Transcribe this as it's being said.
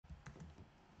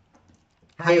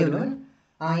Hi everyone.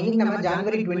 இன்னைக்கு நம்ம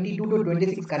January 22 to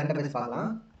 26 current affairs பார்க்கலாம்.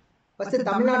 First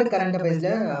Tamil Nadu current அஃபேர்ஸ்ல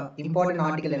important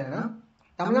article என்னன்னா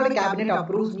Tamil Nadu cabinet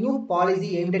approves new policy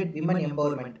aimed at women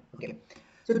empowerment. Okay.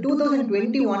 So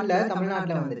 2021ல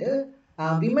தமிழ்நாட்டில் வந்துட்டு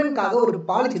விமனுக்காக ஒரு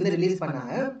பாலிசி வந்து ரிலீஸ்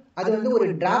பண்ணாங்க. அது வந்து ஒரு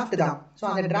டிராஃப்ட் தான். ஸோ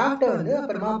அந்த டிராஃப்டை வந்து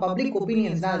அப்புறமா பப்ளிக்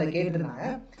ஒப்பீனியன்ஸ் தான் அதில் கேட்டுருந்தாங்க.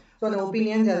 ஸோ அந்த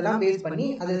ஒப்பீனியன்ஸ் அதெல்லாம் பேஸ் பண்ணி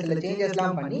அதில் சில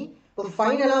சேஞ்சஸ்லாம் பண்ணி இப்போ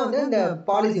ஃபைனலாக வந்து அந்த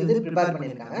பாலிசி வந்து ப்ரிப்பேர்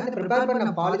பண்ணியிருக்காங்க. அந்த ப்ரிப்பேர்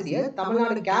பண்ண பாலிசியை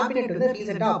தமிழ்நாடு கேபினெட் வந்து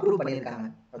ரீசெண்டாக அப்ரூவ் பண்ணியிருக்காங்க.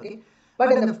 ஓகே.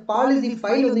 பட் அந்த பாலிசி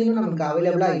ஃபைல் வந்து இன்னும் நமக்கு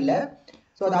அவைலபிளாக இல்லை.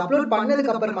 ஸோ அதை அப்லோட்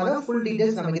பண்ணதுக்கு அப்புறமா தான் ஃபுல்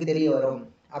டீட்டெயில்ஸ் நமக்கு தெரிய வரும்.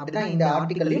 அப்படிதான் இந்த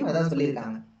ஆர்டிகல்லையும் அதான்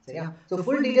சொல்லியிருக்காங்க. சரியா? So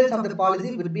full details of the policy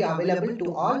will be available to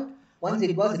all once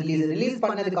it was release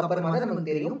பண்ணதுக்கு அப்புறமா தான்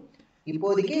நமக்கு தெரியும்.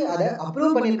 இப்போதைக்கு அதை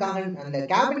அப்ரூவ் பண்ணியிருக்காங்க, அந்த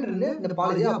கேபினெட் இருந்து இந்த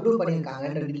பாலிசியை அப்ரூவ்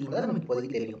பண்ணியிருக்காங்கன்ற டீட்டெயில் தான் நமக்கு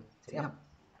இப்போதைக்கு தெரியும். சரியா?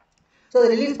 ஸோ அதை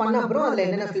ரிலீஸ் பண்ண அப்புறம் அதில்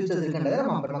என்னென்ன ஃபியூச்சர்ஸ் இருக்குன்றதை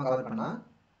நம்ம அப்புறமா கவர் பண்ணலாம்.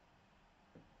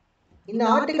 இந்த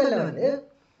ஆர்டிக்கலில் வந்து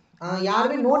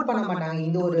யாருமே நோட் பண்ண மாட்டாங்க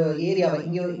இந்த ஒரு ஏரியாவை.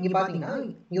 இங்கே பார்த்தீங்கன்னா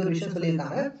இங்கே ஒரு விஷயம்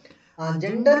சொல்லியிருக்காங்க,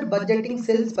 ஜெண்டர் பட்ஜெட்டிங்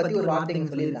செல்ஸ் பற்றி ஒரு வார்த்தை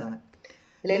இங்கே சொல்லியிருக்காங்க.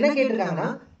 இதில் என்ன கேட்டிருக்காங்கன்னா,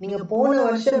 நீங்கள் போன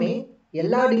வருஷமே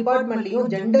எல்லா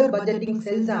டிபார்ட்மெண்ட்லேயும் ஜெண்டர் பட்ஜெட்டிங்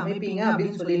செல்ஸ் அமைப்பீங்க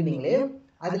அப்படின்னு சொல்லியிருந்தீங்களே,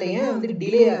 அதில் ஏன் வந்து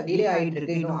டிலே ஆகிட்டு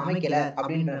இருக்கு, இன்னும் அமைக்கலை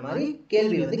அப்படின்ற மாதிரி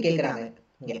கேள்வி வந்து கேட்குறாங்க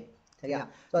இங்கே. சரியா?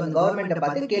 ஸோ அந்த கவர்மெண்ட்டை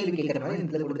பார்த்து கேள்வி கேட்குற மாதிரி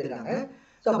இதில் கொடுத்துருக்காங்க.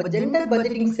 ஸோ அப்போ ஜெண்டர்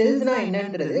பட்ஜெட்டிங் செல்ஸ்னா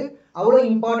என்னன்றது அவ்வளோ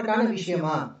இம்பார்ட்டண்டான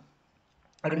விஷயமா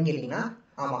அப்படின்னு கேட்டிங்கன்னா,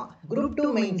 ஆமாம். குரூப்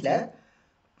 2 மெயின்ஸில்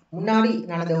முன்னாடி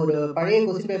நடந்த ஒரு பழைய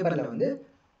கொஸ்டின் பேப்பரில் வந்து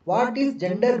வாட் இஸ்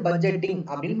ஜெண்டர் பட்ஜெட்டிங்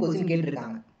அப்படின்னு கொஸ்டின்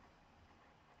கேட்டிருக்காங்க.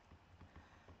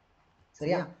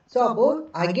 சரியா? ஸோ அப்போ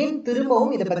அகைன்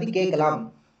திரும்பவும் இதை பற்றி கேட்கலாம்.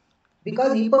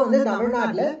 பிகாஸ் இப்போ வந்து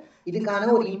தமிழ்நாட்டில் இதுக்கான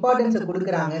ஒரு இம்பார்ட்டன்ஸை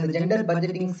கொடுக்குறாங்க, இந்த ஜெண்டர்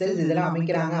பட்ஜெட்டிங் செல்ஸ் இதெல்லாம்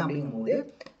அமைக்கிறாங்க அப்படிங்கும் போது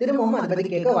திரும்பவும் அதை பற்றி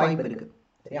கேட்க வாய்ப்பு இருக்கு.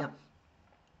 சரியா?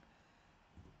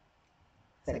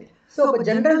 சரி. ஸோ இப்போ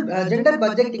ஜெண்டர்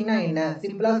பட்ஜெட்டிங்னா என்ன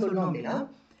சிம்பிளாக சொல்லணும் அப்படின்னா,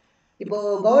 இப்போ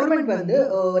கவர்மெண்ட் வந்து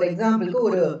ஒரு எக்ஸாம்பிளுக்கு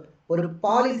ஒரு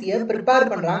பாலிசியை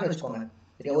ப்ரிப்பேர் பண்ணுறான்னு வச்சுக்கோங்க.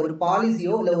 சரியா? ஒரு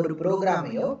பாலிசியோ இல்லை ஒரு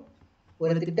ப்ரோக்ராமையோ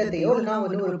ஒரு திட்டத்தையோ இல்லைன்னா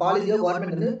வந்து ஒரு பாலிசியோ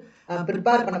கவர்மெண்ட் வந்து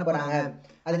ப்ரிப்பேர் பண்ண போகிறாங்க,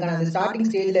 அதுக்கான அந்த ஸ்டார்டிங்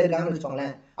ஸ்டேஜில் இருக்காங்கன்னு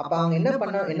வச்சுக்கோங்களேன். அப்போ அவங்க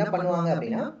என்ன பண்ணுவாங்க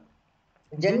அப்படின்னா,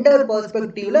 ஜெண்டர்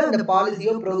பெர்ஸ்பெக்டிவ்ல அந்த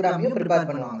பாலிசியோ ப்ரோக்ராமையோ ப்ரிப்பேர்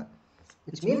பண்ணுவாங்க.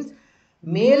 விச் மீன்ஸ்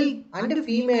மேல் அண்ட்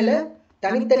ஃபீமேலை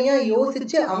தனித்தனியாக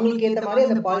யோசிச்சு அவங்களுக்கு ஏற்ற மாதிரி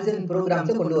அந்த பாலிசி அண்ட்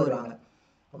ப்ரோக்ராம்ஸை கொண்டு வருவாங்க.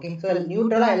 ஓகே. ஸோ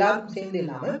நியூட்ரலாக எல்லாருக்கும் சேர்ந்து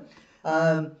இல்லாமல்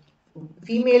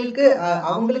ஃபீமேலுக்கு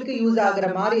அவங்களுக்கு யூஸ் ஆகுற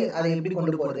மாதிரி அதை எப்படி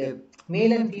கொண்டு போகிறது,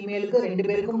 மேல் அண்ட் ஃபீமேலுக்கு ரெண்டு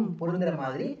பேருக்கும் பொருந்துற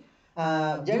மாதிரி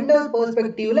ஜெண்டர்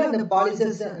பெர்ஸ்பெக்டிவ்ல அந்த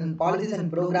பாலிசிஸ்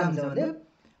அண்ட் ப்ரோக்ராம்ஸை வந்து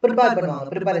ப்ரிப்பேர் பண்ணுவாங்க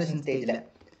ப்ரிப்பரேஷன் ஸ்டேஜில்.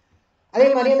 அதே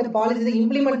மாதிரி அந்த பாலிசிஸை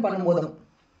இம்ப்ளிமெண்ட் பண்ணும்போதும்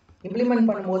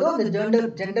அந்த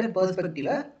ஜெண்டர்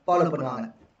பெர்ஸ்பெக்டிவை ஃபாலோ பண்ணுவாங்க.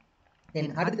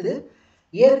 தென் அடுத்தது,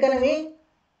 ஏற்கனவே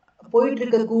போயிட்டு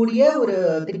இருக்கக்கூடிய ஒரு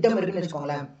திட்டம் இருக்குன்னு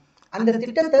வச்சுக்கோங்களேன். அந்த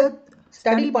திட்டத்தை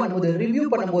ஸ்டடி பண்ணும்போது ரிவ்யூ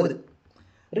பண்ணும்போது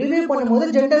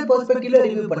ஜெண்டர் பெர்ஸ்பெக்டிவ்ல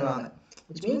ரிவ்யூ பண்ணுவாங்க.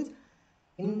 விச் மீன்ஸ்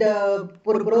இந்த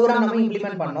ஒரு ப்ரோக்ராம் நம்ம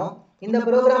இம்ப்ளிமெண்ட் பண்ணோம், இந்த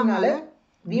ப்ரோக்ராம்னால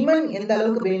விமன் எந்த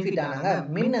அளவுக்கு பெனிஃபிட் ஆனாங்க,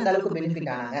 மென் எந்த அளவுக்கு பெனிஃபிட்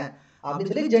ஆனாங்க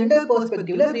அப்படின்னு சொல்லி ஜெண்டர்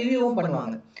பெர்ஸ்பெக்டிவ்ல ரிவ்யூவும்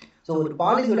பண்ணுவாங்க. ஸோ ஒரு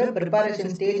பாலிசியோட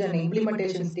preparation stage and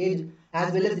implementation stage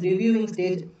as well as reviewing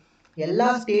stage எல்லா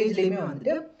ஸ்டேஜ்லையுமே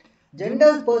வந்துட்டு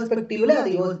ஜெண்டர் பெர்ஸ்பெக்டிவ்ல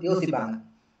அதை யோசிப்பாங்க.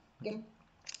 ஓகே.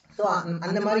 ஸோ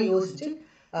அந்த மாதிரி யோசிச்சு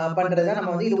பண்ணுறதா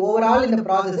நம்ம வந்து இது ஓவரால் இந்த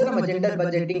ப்ராசஸை நம்ம ஜெண்டர்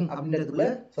பட்ஜெட்டிங் அப்படின்றதுக்குள்ள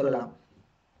சொல்லலாம்.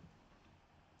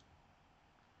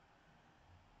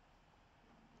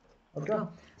 ஓகே.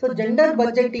 ஸோ ஜெண்டர்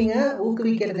பட்ஜெட்டிங்கை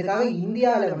ஊக்குவிக்கிறதுக்காக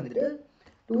இந்தியாவில் வந்துட்டு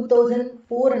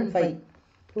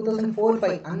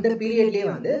 2004-5 அந்த பீரியட்லேயே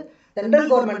வந்து சென்ட்ரல்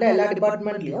கவர்மெண்ட்டில் எல்லா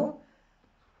டிபார்ட்மெண்ட்லேயும்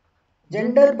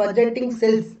ஜெண்டர் பட்ஜெட்டிங்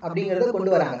செல்ஸ் அப்படிங்கிறத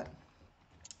கொண்டு வராங்க.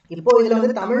 இப்போ இதில்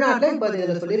வந்து தமிழ்நாட்டில் இப்போ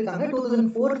இதில் சொல்லியிருக்காங்க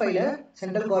 2004-5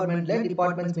 சென்ட்ரல் கவர்மெண்ட்டில்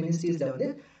டிபார்ட்மெண்ட்ஸ் மினிஸ்ட்ரிஸில் வந்து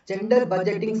ஜெண்டர்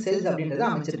பட்ஜெட்டிங் செல்ஸ் அப்படின்றத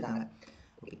அமைச்சிருக்காங்க.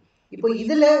 இப்போ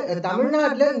இதில்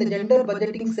தமிழ்நாட்டில் இந்த ஜெண்டர்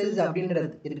பட்ஜெட்டிங் செல்ஸ் அப்படின்றது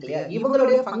இருக்கு இல்லையா,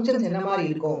 இவங்களுடைய ஃபங்க்ஷன்ஸ் என்ன மாதிரி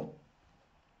இருக்கும்?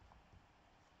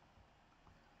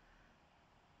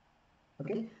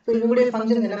 ஓகே. ஸோ இவங்களுடைய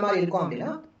ஃபங்க்ஷன்ஸ் என்ன மாதிரி இருக்கும் அப்படின்னா,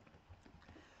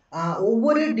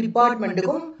 ஒவ்வொரு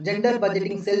டிபார்ட்மெண்ட்டுக்கும் ஜெண்டர்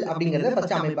பட்ஜெட்டிங் செல் அப்படிங்கிறத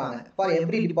first அமைப்பாங்க for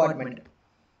every department.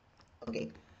 Okay.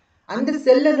 அந்த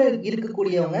செல்லில்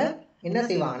இருக்கக்கூடியவங்க என்ன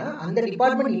செய்வாங்கன்னா, அந்த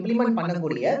டிபார்ட்மெண்ட் இம்ப்ளிமெண்ட்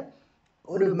பண்ணக்கூடிய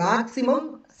ஒரு மேக்ஸிமம்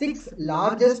 6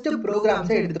 லார்ஜஸ்ட்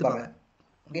ப்ரோக்ராம்ஸை எடுத்துப்பாங்க.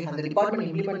 ஓகே. அந்த டிபார்ட்மெண்ட்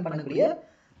இம்ப்ளிமெண்ட் பண்ணக்கூடிய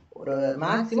ஒரு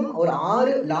மேக்ஸிமம் ஒரு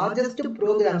 6 லார்ஜஸ்ட்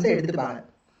ப்ரோக்ராம்ஸை எடுத்துப்பாங்க.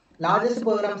 Largest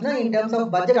ப்ரோக்ராம்ஸ்னா in terms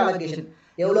of budget allocation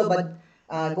எவ்வளோ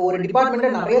இப்போ ஒரு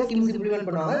டிபார்ட்மெண்ட்டில் நிறைய ஸ்கீம்ஸ் இம்ப்ளிமெண்ட்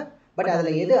பண்ணுவாங்க, பட்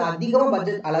அதில் எது அதிகமாக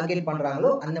பட்ஜெட் அலோகேட்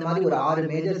பண்ணுறாங்களோ அந்த மாதிரி ஒரு 6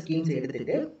 மேஜர் ஸ்கீம்ஸ்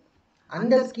எடுத்துட்டு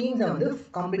அந்த ஸ்கீம்ஸை வந்து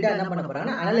கம்ப்ளீட்டாக என்ன பண்ண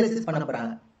போகிறாங்கன்னா அனாலிசிஸ் பண்ண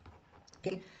போகிறாங்க.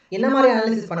 ஓகே. என்ன மாதிரி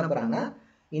அனாலிசிஸ் பண்ண போகிறாங்கன்னா,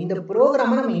 இந்த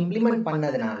ப்ரோக்ராமை நம்ம இம்ப்ளிமெண்ட்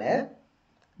பண்ணதுனால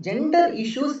ஜெண்டர்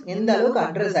இஷ்யூஸ் எந்த அளவுக்கு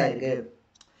அட்ரஸ் ஆயிருக்கு,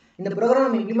 இந்த ப்ரோக்ராம்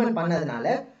நம்ம இம்ப்ளிமெண்ட் பண்ணதுனால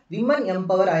விமன்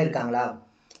எம்பவர் ஆயிருக்காங்களா,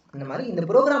 இந்த மாதிரி இந்த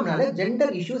ப்ரோக்ராம்னால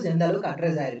ஜெண்டர் இஷ்யூஸ் எந்த அளவுக்கு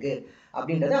அட்ரஸ் ஆயிருக்கு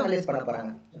அப்படின்றத அனலைஸ் பண்ண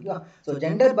போகிறாங்க. ஓகேவா? ஸோ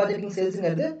ஜெண்டர் பட்ஜெட்டிங்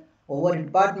செல்ஸுங்கிறது ஒவ்வொரு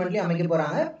டிபார்ட்மெண்ட்லையும் அமைக்க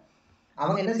போகிறாங்க.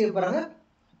 அவங்க என்ன செய்ய போகிறாங்க,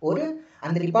 ஒரு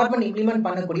அந்த டிபார்ட்மெண்ட் இம்ப்ளிமெண்ட்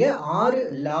பண்ணக்கூடிய 6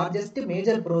 லார்ஜஸ்ட்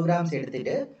மேஜர் ப்ரோக்ராம்ஸ்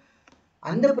எடுத்துட்டு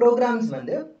அந்த ப்ரோக்ராம்ஸ்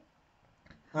வந்து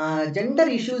ஜெண்டர்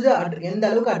இஷ்யூஸை எந்த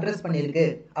அளவுக்கு அட்ரஸ் பண்ணியிருக்கு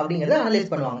அப்படிங்கிறத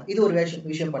அனலைஸ் பண்ணுவாங்க. இது ஒரு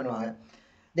விஷயம் பண்ணுவாங்க.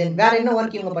 தென் வேற என்ன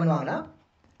ஒர்க் இவங்க பண்ணுவாங்கன்னா,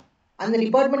 அந்த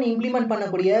டிபார்ட்மெண்ட் இம்ப்ளிமெண்ட்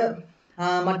பண்ணக்கூடிய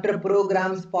மற்ற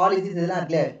ப்ரோக்ராம்ஸ் பாலிசிஸ் இதெல்லாம்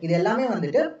இருக்குல்ல, இது எல்லாமே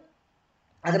வந்துட்டு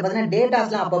அதை பார்த்தீங்கன்னா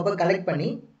டேட்டாஸ்லாம் அப்பப்போ கலெக்ட் பண்ணி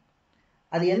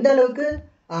அது எந்த அளவுக்கு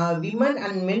விமன்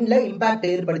அண்ட் மென்ல இம்பேக்ட்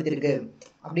ஏற்படுத்தியிருக்கு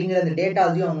அப்படிங்கிற அந்த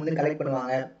டேட்டாஸையும் அவங்க வந்து கலெக்ட்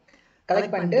பண்ணுவாங்க.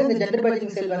 கலெக்ட் பண்ணிட்டு இந்த ஜெண்டர்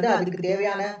பட்ஜெட்டிங் செல் வந்து அதுக்கு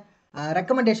தேவையான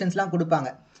ரெக்கமெண்டேஷன்ஸ்லாம் கொடுப்பாங்க.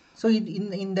 ஸோ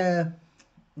இந்த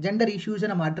ஜெண்டர் இஷ்யூஸை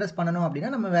நம்ம அட்ரஸ் பண்ணணும் அப்படின்னா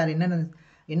நம்ம வேறு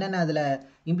என்னென்ன அதில்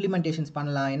இம்ப்ளிமெண்டேஷன்ஸ்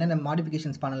பண்ணலாம், என்னென்ன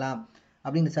மாடிஃபிகேஷன்ஸ் பண்ணலாம்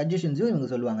அப்படிங்கிற சஜஷன்ஸும் இவங்க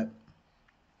சொல்லுவாங்க.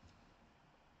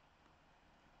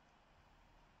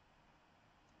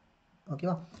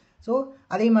 ஓகேவா? ஸோ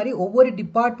அதே மாதிரி ஒவ்வொரு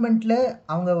டிபார்ட்மெண்ட்டில்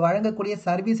அவங்க வழங்கக்கூடிய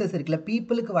சர்வீசஸ் இருக்குல்ல,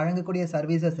 பீப்புளுக்கு வழங்கக்கூடிய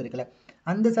சர்வீசஸ் இருக்குல்ல,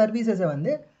 அந்த சர்வீசஸை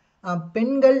வந்து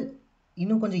பெண்கள்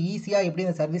இன்னும் கொஞ்சம் ஈஸியாக எப்படி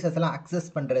இந்த சர்வீசஸ் எல்லாம் அக்சஸ்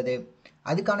பண்ணுறது,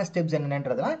 அதுக்கான ஸ்டெப்ஸ்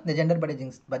என்னன்றதெல்லாம் இந்த ஜெண்டர்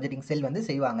பட்ஜெட்டிங் செல் வந்து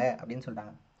செய்வாங்க அப்படின்னு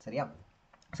சொல்கிறாங்க. சரியா?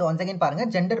 ஸோ ஒன்ஸ் அகைன் பாருங்கள்,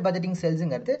 ஜெண்டர் பட்ஜெட்டிங்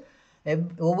செல்ஸுங்கிறது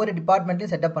ஒவ்வொரு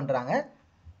டிபார்ட்மெண்ட்லையும் செட்டப் பண்ணுறாங்க.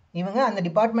 இவங்க அந்த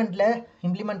டிபார்ட்மெண்ட்டில்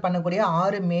இம்ப்ளிமெண்ட் பண்ணக்கூடிய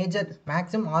 6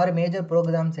 மேஜர்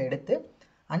ப்ரோக்ராம்ஸை எடுத்து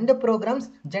அந்த ப்ரோக்ராம்ஸ்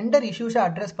ஜெண்டர் இஷ்யூஸை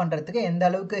அட்ரஸ் பண்ணுறதுக்கு எந்த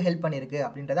அளவுக்கு ஹெல்ப் பண்ணியிருக்கு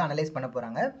அப்படின்றத அனலைஸ் பண்ண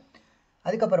போகிறாங்க.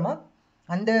 அதுக்கப்புறமா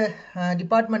அந்த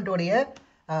டிபார்ட்மெண்ட்டோடைய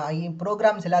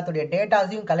ப்ரோக்ராம்ஸ் எல்லாத்துடைய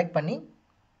டேட்டாஸையும் கலெக்ட் பண்ணி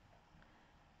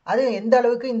அது எந்த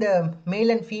அளவுக்கு இந்த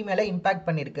மேல் அண்ட் ஃபீமேலை இம்பேக்ட்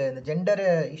பண்ணியிருக்கு, இந்த ஜெண்டர்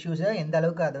இஷ்யூஸை எந்த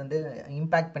அளவுக்கு அது வந்து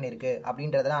இம்பேக்ட் பண்ணியிருக்கு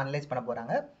அப்படின்றதெல்லாம் அனலைஸ் பண்ண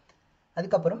போகிறாங்க.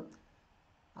 அதுக்கப்புறம்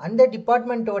அந்த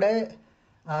டிபார்ட்மெண்ட்டோட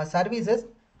சர்வீசஸ்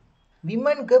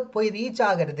விமனுக்கு போய் ரீச்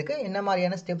ஆகிறதுக்கு என்ன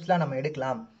மாதிரியான ஸ்டெப்ஸ்லாம் நம்ம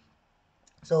எடுக்கலாம்,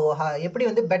 ஸோ எப்படி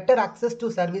வந்து பெட்டர் அக்சஸ் டு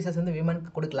சர்வீசஸ் வந்து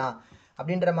விமனுக்கு கொடுக்கலாம்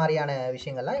அப்படின்ற மாதிரியான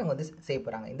விஷயங்கள்லாம் இவங்க வந்து செய்ய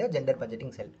போகிறாங்க இந்த ஜெண்டர்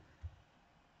பட்ஜெட்டிங் செல்.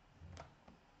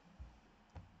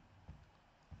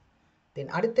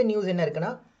 தென் அடுத்த நியூஸ் என்ன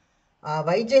இருக்குன்னா,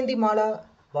 வைஜெயந்தி மாலா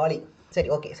பாலி. சரி,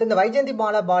 ஓகே. ஸோ இந்த வைஜெயந்தி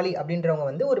மாலா பாலி அப்படின்றவங்க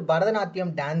வந்து ஒரு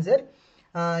பரதநாட்டியம் டான்ஸர்.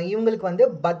 இவங்களுக்கு வந்து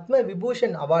பத்ம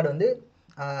விபூஷன்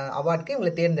அவார்டுக்கு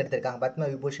இவங்களை தேர்ந்தெடுத்திருக்காங்க, பத்ம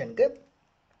விபூஷனுக்கு.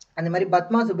 அந்த மாதிரி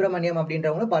பத்மா சுப்பிரமணியம்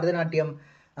அப்படின்றவங்க பரதநாட்டியம்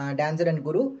டான்ஸர் அண்ட்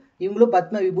குரு, இவங்களும்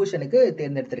பத்ம விபூஷனுக்கு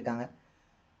தேர்ந்தெடுத்திருக்காங்க.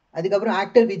 அதுக்கப்புறம்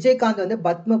ஆக்டர் விஜயகாந்த் வந்து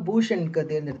பத்ம பூஷனுக்கு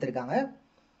தேர்ந்தெடுத்திருக்காங்க.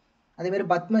 அதேமாதிரி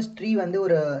பத்மஸ்ரீ வந்து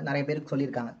ஒரு நிறைய பேருக்கு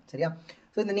சொல்லியிருக்காங்க. சரியா?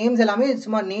 ஸோ இந்த நேம்ஸ் எல்லாமே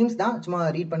சும்மா நேம்ஸ் தான், சும்மா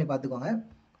ரீட் பண்ணி பார்த்துக்கோங்க.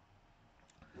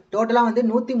 டோட்டலாக வந்து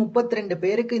 132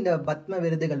 பேருக்கு இந்த பத்ம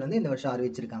விருதுகள் வந்து இந்த வருஷம்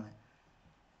அறிவிச்சிருக்காங்க.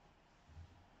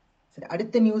 சரி,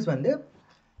 அடுத்த நியூஸ் வந்து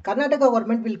Karnataka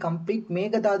government will complete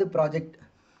Mekedatu project.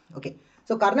 Okay.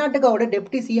 So கர்நாடகாவோட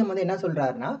deputy CM வந்து என்ன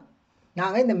சொல்கிறாருன்னா,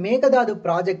 நாங்கள் இந்த மேகதாது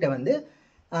ப்ராஜெக்டை வந்து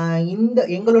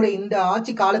எங்களுடைய இந்த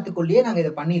ஆட்சி காலத்துக்குள்ளேயே நாங்கள்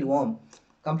இதை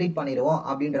கம்ப்ளீட் பண்ணிடுவோம்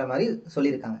அப்படின்ற மாதிரி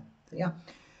சொல்லியிருக்காங்க. சரியா?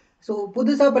 ஸோ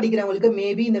புதுசாக படிக்கிறவங்களுக்கு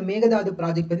மேபி இந்த மேகதாது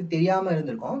ப்ராஜெக்ட் பற்றி தெரியாமல்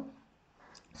இருந்திருக்கும்.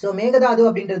 ஸோ மேகதாது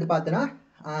அப்படின்றது பார்த்தோன்னா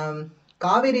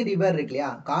காவேரி ரிவர் இருக்கு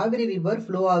இல்லையா, காவேரி ரிவர்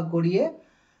ஃப்ளோ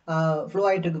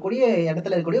ஆகிட்டு இருக்கக்கூடிய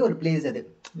இடத்துல இருக்கக்கூடிய ஒரு பிளேஸ் அது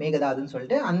மேகதாதுன்னு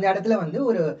சொல்லிட்டு. அந்த இடத்துல வந்து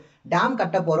ஒரு டேம்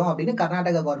கட்ட போகிறோம் அப்படின்னு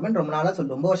கர்நாடகா கவர்மெண்ட்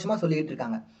ரொம்ப வருஷமாக சொல்லிட்டு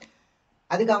இருக்காங்க.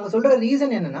 அதுக்கு அவங்க சொல்கிற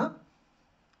ரீசன் என்னன்னா,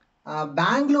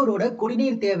 பெங்களூரோட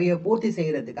குடிநீர் தேவையை பூர்த்தி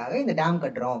செய்கிறதுக்காக இந்த டேம்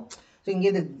கட்டுறோம். ஸோ இங்கே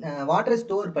இது வாட்டரை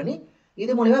ஸ்டோர் பண்ணி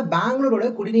இது மூலிமா பெங்களூரோட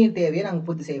குடிநீர் தேவையை நாங்கள்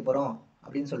பூர்த்தி செய்ய போகிறோம்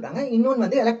அப்படின்னு சொல்கிறாங்க. இன்னொன்று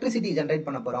வந்து எலக்ட்ரிசிட்டி ஜென்ரேட்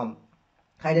பண்ண போகிறோம்,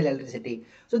 ஹைடல் எலக்ட்ரிசிட்டி.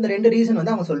 ஸோ இந்த 2 ரீசன்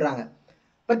வந்து அவங்க சொல்கிறாங்க.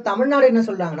 பட் தமிழ்நாடு என்ன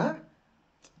சொல்கிறாங்கன்னா,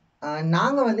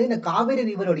 நாங்கள் வந்து இந்த Kaveri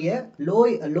ரிவருடைய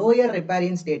lower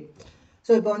riparian state.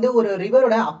 So இப்போ வந்து ஒரு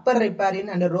ரிவரோட Appar riparian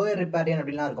and lower riparian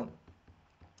அப்படின்லாம் இருக்கும்.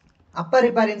 அப்பர்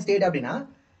ரிப்பேரியன் ஸ்டேட் அப்படின்னா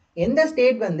எந்த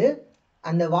ஸ்டேட் வந்து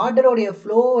அந்த வாட்டரோடைய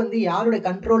ஃப்ளோ வந்து யாரோட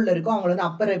கண்ட்ரோலில் இருக்கோ அவங்களை வந்து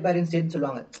அப்பர் ரிப்பேரியன் ஸ்டேட்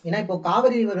சொல்லுவாங்க. ஏன்னா இப்போ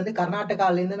காவிரி ரிவர் வந்து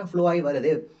கர்நாடகாலேருந்து ஃப்ளோ ஆகி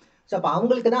வருது. ஸோ அப்போ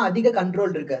அவங்களுக்கு தான் அதிக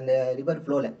கண்ட்ரோல் இருக்குது அந்த ரிவர்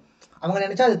ஃப்ளோவில். அவங்க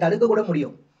நினச்சா அதை தடுக்க கூட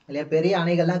முடியும் இல்லையா, பெரிய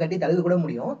அணைகள்லாம் கட்டி தடுக்க கூட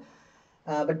முடியும்.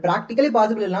 பட் ப்ராக்டிக்கலி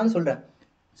பாசிபிள் இல்லான்னு சொல்கிறேன்.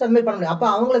 ஸோ அது மாதிரி பண்ண முடியும். அப்போ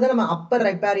அவங்கள தான் நம்ம அப்பர்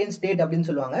ரிப்பேரியன் ஸ்டேட் அப்படின்னு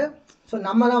சொல்லுவாங்க. ஸோ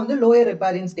நம்ம தான் வந்து lower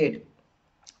riparian state.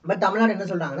 But Tamil Nadu என்ன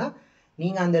சொல்கிறாங்கன்னா,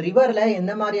 நீங்கள் அந்த ரிவரில்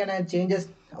எந்த மாதிரியான சேஞ்சஸ்,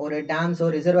 ஒரு டேம்ஸோ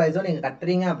ரிசர்வாயர்ஸோ நீங்கள்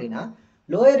கட்டுறீங்க அப்படின்னா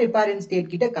லோயர் ரிப்பேரியன்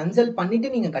ஸ்டேட் கிட்ட கன்சல்ட் பண்ணிட்டு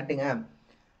நீங்கள் கட்டுங்க.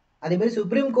 அதேமாதிரி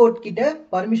சுப்ரீம் கோர்ட் கிட்ட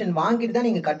பர்மிஷன் வாங்கிட்டு தான்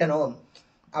நீங்கள் கட்டணும்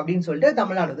அப்படின்னு சொல்லிட்டு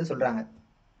தமிழ்நாடு வந்து சொல்கிறாங்க.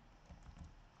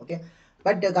 ஓகே.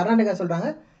 பட் கர்நாடகா சொல்கிறாங்க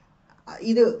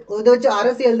இதை வச்சு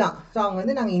அரசியல் தான். ஸோ அவங்க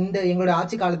வந்து நாங்கள் எங்களோட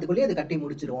ஆட்சி காலத்துக்குள்ளேயே அதை கட்டி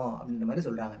முடிச்சிருவோம் அப்படின்ற மாதிரி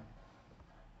சொல்கிறாங்க.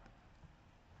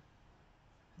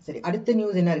 சரி, அடுத்த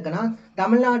நியூஸ் என்ன இருக்குன்னா,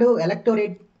 தமிழ்நாடு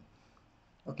எலக்டோரேட்.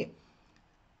 ஓகே,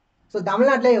 ஸோ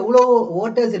தமிழ்நாட்டில் எவ்வளோ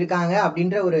ஓட்டர்ஸ் இருக்காங்க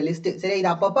அப்படின்ற ஒரு லிஸ்ட்டு. சரி, இது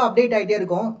அப்பப்போ அப்டேட் ஆகிட்டே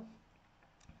இருக்கும்.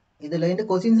 இதில் வந்து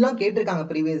கொஸ்டின்ஸ்லாம் கேட்டிருக்காங்க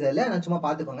ப்ரீவியஸ் இயரில், நான் சும்மா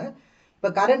பார்த்துக்கோங்க. இப்போ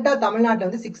கரண்ட்டாக தமிழ்நாட்டில்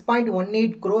வந்து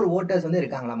 6.18 crore ஓட்டர்ஸ் வந்து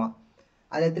இருக்காங்களாமா.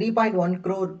 அது 3.14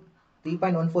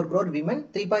 crore விமன்,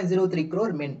 3.03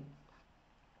 crore மென்.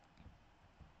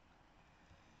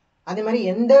 அதே மாதிரி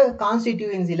எந்த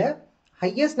கான்ஸ்டிடியூன்சியில்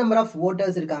ஹையஸ்ட் நம்பர் ஆஃப்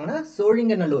ஓட்டர்ஸ் இருக்காங்கன்னா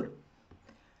சோழிங்கநல்லூர்.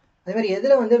 அதே மாதிரி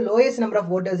எதில் வந்து லோயஸ்ட் நம்பர்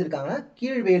ஆஃப் ஓட்டர்ஸ் இருக்காங்கன்னா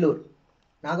கீழ்வேலூர்,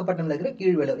 நாகப்பட்டினம்ல இருக்கிற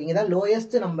கீழ்வேலூர். இங்கே தான்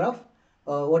லோயஸ்ட் நம்பர் ஆஃப்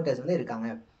ஓட்டர்ஸ் வந்து இருக்காங்க.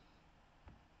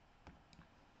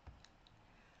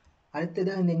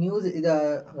 அடுத்தது இந்த நியூஸ், இது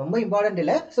ரொம்ப இம்பார்ட்டன்ட்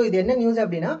இல்லை. ஸோ இது என்ன நியூஸ்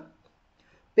அப்படின்னா,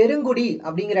 பெருங்குடி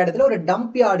அப்படிங்கிற இடத்துல ஒரு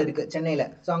டம்ப் யார்டு இருக்குது சென்னையில்.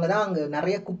 ஸோ அங்கே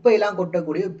நிறைய குப்பையெல்லாம்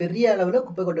கொட்டக்கூடிய, பெரிய அளவில்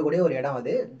குப்பை கொட்டக்கூடிய ஒரு இடம்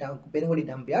அது, பெருங்குடி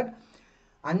டம்ப் யார்டு.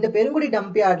 அந்த பெருங்குடி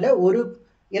டம்ப் யார்டில்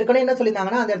ஏற்கனவே என்ன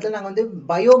சொல்லியிருந்தாங்கன்னா, அந்த இடத்துல நாங்கள் வந்து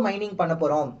பயோ மைனிங் பண்ண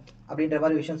போகிறோம் அப்படின்ற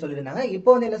மாதிரி விஷயம் சொல்லியிருந்தாங்க. இப்போ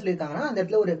வந்து என்ன சொல்லியிருக்காங்கன்னா, அந்த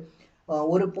இடத்துல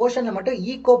ஒரு போர்ஷனில் மட்டும்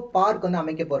ஈகோ பார்க் வந்து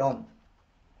அமைக்க போகிறோம்.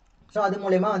 ஸோ அது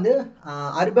மூலயமா வந்து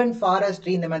அர்பன்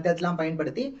ஃபாரஸ்ட்ரி இந்த மெத்தட்ஸ்லாம்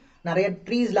பயன்படுத்தி நிறைய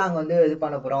ட்ரீஸ்லாம் அங்கே வந்து இது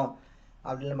பண்ண போகிறோம்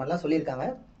அப்படின்ற மாதிரிலாம் சொல்லியிருக்காங்க.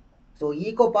 So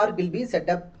ego bark will be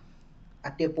set up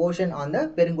at A portion on the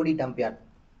Perungudi dump yard.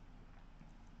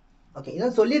 Okay,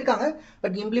 இதெல்லாம் சொல்லியிருக்காங்க.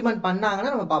 பட் இம்ப்ளிமெண்ட் பண்ணாங்கன்னா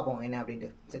நம்ம பார்ப்போம் என்ன அப்படின்ட்டு.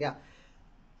 சரியா,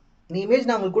 இந்த இமேஜ்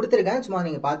நான் உங்களுக்கு கொடுத்துருக்கேன், சும்மா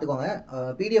நீங்கள் பார்த்துக்கோங்க,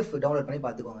 பிடிஎஃப் டவுன்லோட் பண்ணி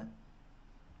பார்த்துக்கோங்க.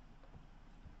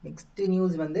 நெக்ஸ்ட்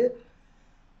நியூஸ் வந்து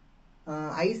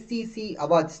ICC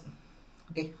awards.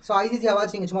 Okay, so ICC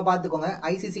awards நீங்கள் சும்மா பார்த்துக்கோங்க.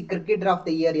 ICC cricketer of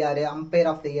the year யார், அம்பையர்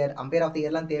ஆஃப் த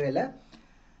இயர்லாம் தேவையில்லை.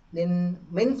 தென்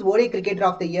மென்ஸ் ஓடி கிரிக்கெட்டர்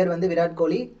ஆஃப் த இயர் வந்து விராட்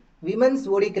கோலி, விமென்ஸ்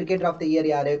ஓடி கிரிக்கெட்டர் ஆஃப் த இயர்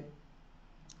யார்,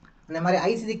 அந்த மாதிரி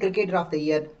ICC cricketer of the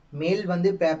year மேல் வந்து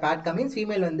பேட் கமின்ஸ்,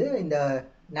 ஃபீமேல் வந்து இந்த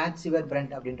நாட் சிவர்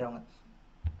பிரண்ட் அப்படின்றவங்க.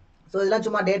 ஸோ இதெல்லாம்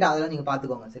சும்மா டேட்டா, அதெல்லாம் நீங்கள்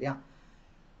பார்த்துக்கோங்க. சரியா,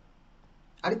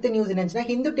 அடுத்த news என்னச்சுன்னா,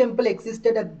 Hindu temple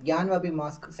existed at Gyanvapi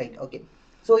mask side. Okay,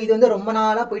 so இது வந்து ரொம்ப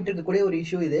நாளாக போயிட்டு இருக்கக்கூடிய ஒரு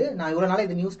இஷ்யூ. இது நான் இவ்வளோ நாளாக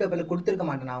இது நியூஸ் பேப்பரில் கொடுத்துருக்க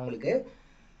மாட்டேன். நான் உங்களுக்கு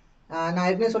நான்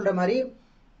ஏற்கனவே சொல்கிற மாதிரி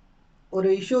ஒரு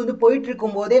இஷ்யூ வந்து போயிட்டு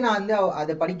இருக்கும் போதே நான் வந்து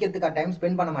அதை படிக்கிறதுக்கு டைம்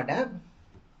ஸ்பெண்ட் பண்ண மாட்டேன்.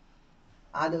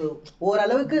 அது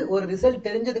ஓரளவுக்கு ஒரு ரிசல்ட்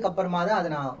தெரிஞ்சதுக்கு அப்புறமா தான்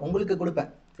அதை நான் உங்களுக்கு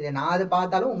கொடுப்பேன். சரி, நான் அதை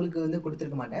பார்த்தாலும் உங்களுக்கு வந்து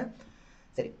கொடுத்துருக்க மாட்டேன்.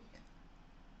 சரி,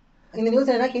 இந்த நியூஸ்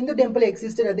என்னன்னா, Hindu temple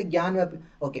existed at Gyanvapi.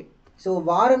 Okay, so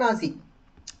Varanasi,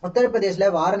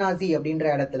 உத்தரப்பிரதேசில் Varanasi அப்படின்ற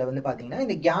இடத்துல வந்து பார்த்தீங்கன்னா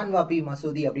இந்த கியான்வாபி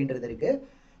மசூதி அப்படின்றது இருக்குது.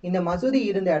 இந்த மசூதி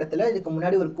இருந்த இடத்துல இதுக்கு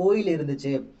முன்னாடி ஒரு கோயில்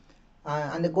இருந்துச்சு.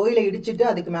 அந்த கோயிலை இடிச்சுட்டு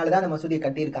அதுக்கு மேலே தான் அந்த மசூதியை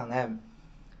கட்டியிருக்காங்க.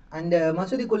 அந்த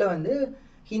மசூதிக்குள்ளே வந்து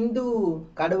ஹிந்து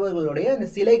கடவுள்களுடைய அந்த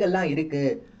சிலைகள்லாம்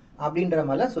இருக்குது அப்படின்ற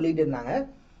மாதிரிலாம் சொல்லிட்டு இருந்தாங்க.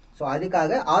 ஸோ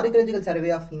அதுக்காக ஆர்கியாலஜிக்கல்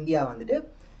சர்வே ஆஃப் இந்தியா வந்துட்டு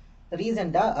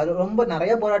ரீசெண்டாக அது ரொம்ப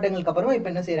நிறைய போராட்டங்களுக்கு அப்புறமா இப்போ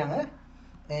என்ன செய்கிறாங்க,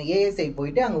 ஏஎஸ்ஐ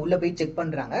போயிட்டு அங்கே உள்ளே போய் செக்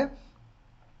பண்ணுறாங்க.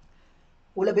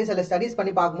 உள்ளே போய் சில ஸ்டடீஸ்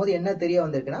பண்ணி பார்க்கும்போது என்ன தெரிய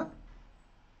வந்திருக்குன்னா,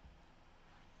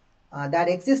 that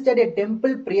existed a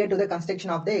temple prior to the construction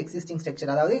of the existing structure.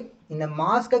 அதாவது இந்த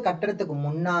மாஸ்கை கட்டுறதுக்கு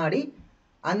முன்னாடி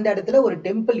அந்த இடத்துல ஒரு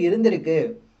டெம்பிள் இருந்திருக்கு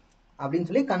அப்படின்னு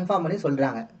சொல்லி கன்ஃபார்ம் பண்ணி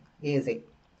சொல்றாங்க ஏஎஸ்ஐ.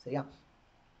 சரியா,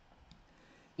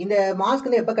 இந்த மாஸ்க்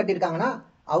வந்து எப்போ கட்டியிருக்காங்கன்னா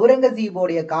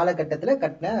அவுரங்கசீபோடைய காலகட்டத்தில்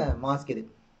கட்டின மாஸ்க் இது.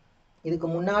 இதுக்கு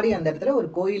முன்னாடி அந்த இடத்துல ஒரு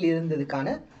கோயில் இருந்ததுக்கான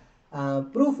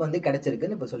ப்ரூஃப் வந்து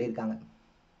கிடைச்சிருக்குன்னு இப்போ சொல்லியிருக்காங்க.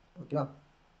 ஓகேவா,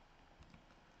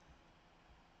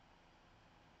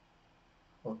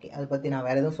 ஓகே, அதை பற்றி நான்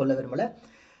வேறு எதுவும் சொல்ல விரும்பலை.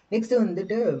 நெக்ஸ்ட்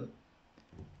வந்துட்டு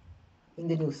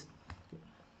இந்த நியூஸ்.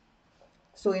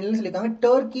 ஸோ என்ன சொல்லியிருக்காங்க,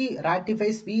 Turkey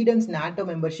ratify ஸ்வீடன்ஸ் NATO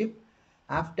membership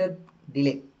after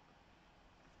delay.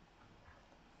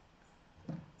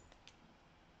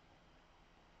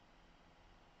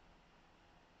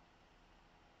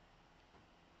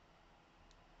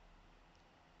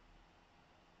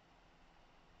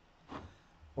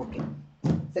 Okay,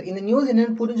 சரி, இந்த நியூஸ்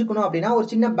என்னன்னு புரிஞ்சுக்கணும் அப்படின்னா ஒரு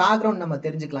சின்ன பேக்ரவுண்ட் நம்ம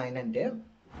தெரிஞ்சுக்கலாம் என்னன்ட்டு.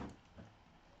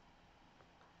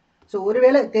 ஸோ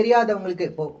ஒருவேளை தெரியாதவங்களுக்கு,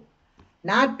 இப்போ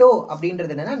நாட்டோ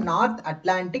அப்படின்றது என்னன்னா நார்த்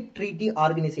அட்லாண்டிக் ட்ரீட்டி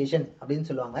ஆர்கனைசேஷன் அப்படின்னு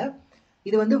சொல்லுவாங்க.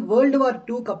 இது வந்து வேர்ல்டு வார்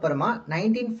 2க்கு அப்புறமா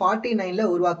 1949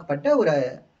 உருவாக்கப்பட்ட ஒரு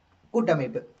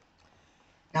கூட்டமைப்பு.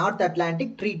 நார்த்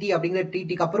அட்லாண்டிக் ட்ரீட்டி அப்படிங்கிற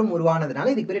ட்ரீட்டிக்கு அப்புறம்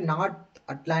உருவானதுனால இதுக்கு பேர் நார்த்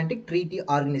அட்லாண்டிக் ட்ரீட்டி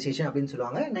ஆர்கனைசேஷன் அப்படின்னு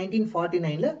சொல்லுவாங்க.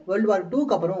 1949 வேர்ல்டு வார்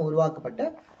 2க்கு அப்புறம் உருவாக்கப்பட்ட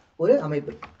ஒரு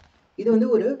அமைப்பு. இது வந்து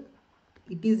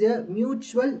it is a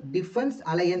mutual defence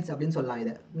alliance அப்படின்னு சொல்லலாம்.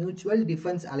 இதை மியூச்சுவல்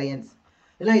டிஃபென்ஸ் அலையன்ஸ்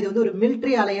இல்லை, இது வந்து ஒரு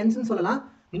மிலிட்ரி அலையன்ஸ்னு சொல்லலாம்.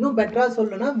 இன்னும் பெட்டராக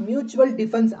சொல்லணும்னா மியூச்சுவல்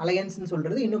டிஃபென்ஸ் அலையன்ஸ்னு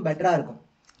சொல்கிறது இன்னும் பெட்டராக இருக்கும்.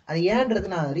 அது ஏன்றது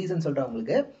நான் ரீசன் சொல்கிறேன்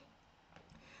உங்களுக்கு.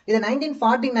 இது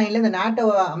 1949ல் இந்த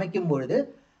நாட்டோவை அமைக்கும் பொழுது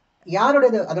யாரோட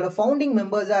அதோட ஃபவுண்டிங்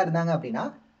மெம்பர்ஸாக இருந்தாங்க அப்படின்னா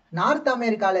நார்த்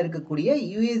அமெரிக்காவில் இருக்கக்கூடிய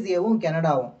யூஎஸ்ஏவும்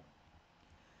கனடாவும்,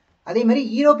 அதே மாதிரி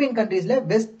யூரோப்பியன் கண்ட்ரீஸில்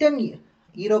வெஸ்டர்ன்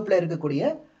யூரோப்பில் இருக்கக்கூடிய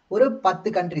ஒரு 10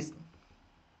 கண்ட்ரிஸ்,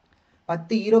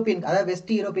 10 யூரோப்பியன், அதாவது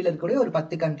வெஸ்ட் யூரோப்பியில் இருக்கக்கூடிய ஒரு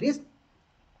 10 countries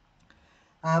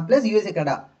plus USA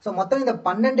Canada. So மொத்தம் இந்த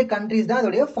 12 கண்ட்ரிஸ் தான்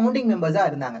அதோடைய ஃபவுண்டிங் மெம்பர்ஸாக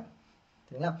இருந்தாங்க.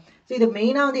 சரிங்களா? ஸோ இது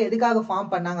மெயினாக வந்து எதுக்காக ஃபார்ம்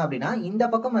பண்ணாங்க அப்படின்னா, இந்த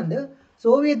பக்கம் வந்து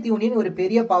சோவியத் யூனியன் ஒரு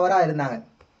பெரிய பவராக இருந்தாங்க.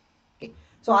 ஓகே,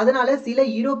 ஸோ அதனால சில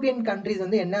யூரோப்பியன் கண்ட்ரிஸ்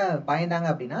வந்து என்ன பயந்தாங்க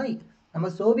அப்படின்னா, நம்ம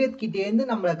சோவியத் கிட்டேருந்து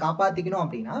நம்மளை காப்பாற்றிக்கணும்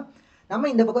அப்படின்னா நம்ம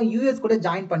இந்த பக்கம் யூஎஸ் கூட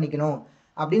ஜாயின் பண்ணிக்கணும்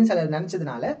அப்படின்னு சிலர்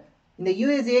நினச்சதுனால இந்த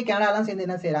யூஎஸ்ஏ கனடாலாம் சேர்ந்து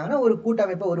என்ன செய்கிறாங்கன்னா ஒரு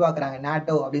கூட்டமைப்பை உருவாக்குறாங்க,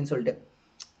 நாட்டோ அப்படின்னு சொல்லிட்டு.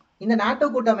 இந்த நாட்டோ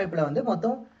கூட்டமைப்பில் வந்து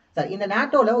மொத்தம் இந்த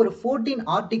நாட்டோவில் ஒரு 14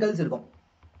 ஆர்டிகல்ஸ் இருக்கும்.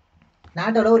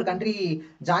 நாட்டோவில் ஒரு கண்ட்ரி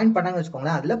ஜாயின் பண்ணாங்கன்னு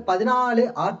வச்சுக்கோங்களேன், அதில் 14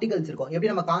 ஆர்டிகல்ஸ் இருக்கும். எப்படி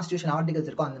நம்ம கான்ஸ்டியூஷன் ஆர்டிகல்ஸ்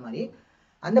இருக்கும் அந்த மாதிரி.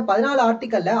 அந்த 14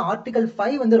 ஆர்டிக்கலில் ஆர்டிகல்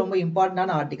 5 வந்து ரொம்ப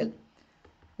இம்பார்ட்டண்டான ஆர்டிகல்.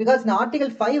 பிகாஸ் இந்த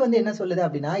ஆர்டிகல் 5 வந்து என்ன சொல்லுது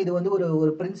அப்படின்னா, இது வந்து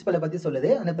ஒரு பிரின்சிபலை பற்றி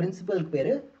சொல்லுது. அந்த பிரின்சிபலுக்கு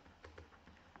பேர்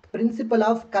பிரின்சிபல்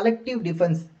ஆஃப் கலெக்டிவ்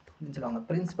டிஃபென்ஸ் அப்படின்னு சொல்லுவாங்க.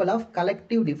 பிரின்சிபல் ஆஃப்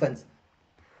கலெக்டிவ் டிஃபென்ஸ்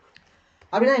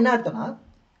அப்படின்னா என்ன அர்த்தம்னா,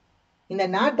 இந்த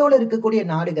நாட்டோவில் இருக்கக்கூடிய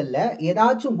நாடுகளில்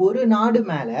ஏதாச்சும் ஒரு நாடு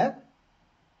மேலே,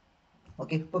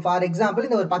 ஓகே, இப்போ ஃபார் எக்ஸாம்பிள்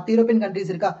இந்த ஒரு 10 யூரோப்பியன்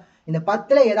கண்ட்ரிஸ் இருக்கா, இந்த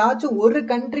 10ல் ஏதாச்சும் ஒரு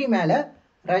கண்ட்ரி மேலே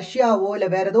ரஷ்யாவோ இல்லை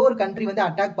வேற ஏதோ ஒரு கண்ட்ரி வந்து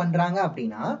அட்டாக் பண்ணுறாங்க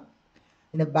அப்படின்னா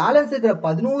இந்த பேலன்ஸ் இருக்கிற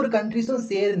 11 கண்ட்ரிஸும்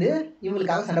சேர்ந்து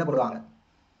இவங்களுக்காக சண்டை போடுவாங்க.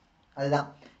 அதுதான்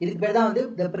இதுக்கு பேர் தான் வந்து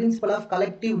த பிரின்சிபல் ஆஃப்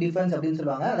கலெக்டிவ் டிஃபென்ஸ் அப்படின்னு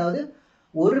சொல்லுவாங்க. அதாவது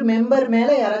ஒரு மெம்பர்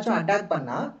மேலே யாராச்சும் அட்டாக்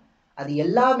பண்ணால் அது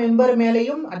எல்லா மெம்பர்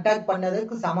மேலேயும் அட்டாக்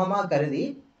பண்ணதுக்கு சமமாக கருதி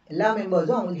எல்லா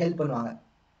மெம்பர்ஸும் அவங்களுக்கு ஹெல்ப் பண்ணுவாங்க.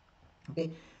 ஓகே,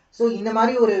 ஸோ இந்த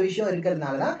மாதிரி ஒரு விஷயம்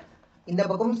இருக்கிறதுனால தான் இந்த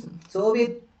பக்கம்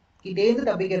சோவியத் கிட்டேருந்து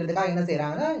தப்பிக்கிறதுக்காக என்ன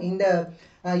செய்கிறாங்கன்னா இந்த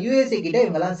யூஎஸ்ஏ கிட்ட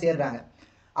இவங்கெல்லாம் சேர்றாங்க.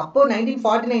 அப்போ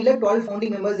 1949ல் 12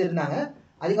 ஃபவுண்டிங் மெம்பர்ஸ் இருந்தாங்க.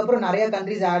 அதுக்கப்புறம் நிறைய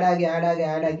கண்ட்ரிஸ் ஆட்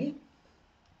ஆகி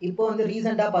இப்போ வந்து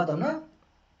ரீசெண்டாக பார்த்தோம்னா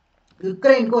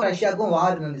யுக்ரைனுக்கும் ரஷ்யாவுக்கும்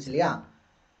வார் இருந்துச்சு இல்லையா,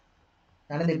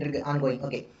 நடந்துட்டு இருக்கு, ஆன்கோயிங்.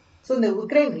 ஓகே, ஸோ இந்த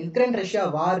யுக்ரைன் ரஷ்யா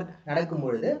வார் நடக்கும்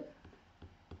பொழுது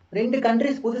 2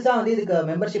 கண்ட்ரிஸ் புதுசாக வந்து இதுக்கு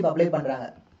மெம்பர்ஷிப் அப்ளை பண்ணுறாங்க.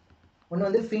 ஒன்று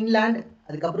வந்து ஃபின்லாண்ட்,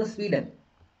 அதுக்கப்புறம் ஸ்வீடன்.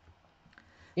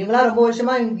 இவங்களாம் ரொம்ப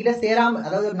வருஷமா இவங்ககிட்ட சேராமல்,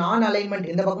 அதாவது நான் அலைன்மெண்ட்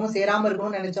இந்த பக்கமும் சேராமல்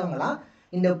இருக்கணும்னு நினைச்சவங்களாம்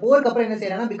இந்த போருக்கு அப்புறம் என்ன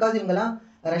செய்யறாங்கன்னா, பிகாஸ் இவங்கெல்லாம்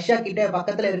ரஷ்யா கிட்ட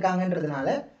பக்கத்தில் இருக்காங்கன்றதுனால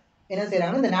என்ன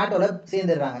செய்யறாங்கன்னா இந்த நாட்டோட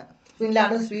சேர்ந்துடுறாங்க.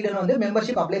 ஃபின்லாண்டும் ஸ்வீடனும் வந்து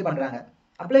மெம்பர்ஷிப் அப்ளை பண்ணுறாங்க.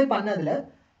 அப்ளை பண்ணதில்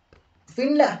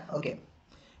ஓகே,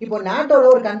 இப்போ நாட்டோட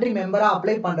ஒரு கண்ட்ரி மெம்பராக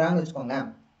அப்ளை பண்ணுறாங்கன்னு வச்சுக்கோங்க,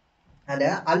 அதை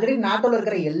ஆல்ரெடி நாட்டோட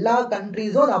இருக்கிற எல்லா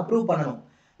கண்ட்ரிஸும் அதை அப்ரூவ் பண்ணணும்.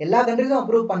 எல்லா கண்ட்ரிஸும்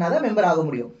அப்ரூவ் பண்ணாதான் மெம்பர் ஆக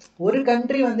முடியும். ஒரு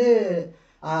கண்ட்ரி வந்து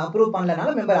அப்ரூவ்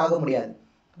பண்ணலனால மெம்பர் ஆக முடியாது.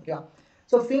 ஓகேவா?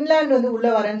 ஸோ ஃபின்லாண்ட் வந்து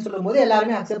உள்ளே வரேன்னு சொல்லும்போது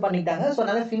எல்லாருமே அக்செப்ட் பண்ணிட்டாங்க. ஸோ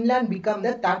அதனால Finland become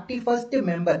the 31st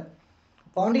member.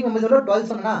 Founding மெம்பர்ஸோட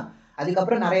 12 சொன்னா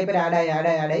அதுக்கப்புறம் நிறைய பேர் ஆட்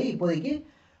ஆகி இப்போதைக்கு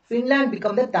Finland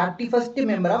become the 31st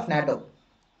member of NATO.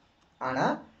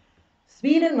 ஆனால்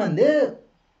ஸ்வீடன் வந்து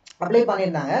அப்ளை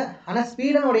பண்ணியிருந்தாங்க. ஆனால்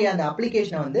ஸ்வீடனுடைய அந்த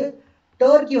அப்ளிகேஷனை வந்து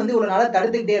டர்க்கி வந்து இவ்வளோ நாளாக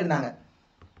தடுத்துக்கிட்டே இருந்தாங்க.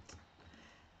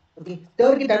 ஓகே,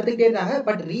 டர்க்கி தடுத்துக்கிட்டே இருந்தாங்க.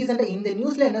 பட் ரீசெண்டாக இந்த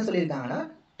நியூஸில் என்ன சொல்லியிருக்காங்கன்னா,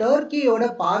 டர்க்கியோட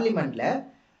பார்லிமெண்ட்டில்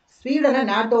ஸ்வீடனை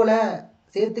நாட்டோவில்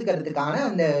சேர்த்துக்கிறதுக்கான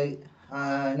அந்த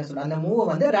என்ன சொல்ற அந்த மூவை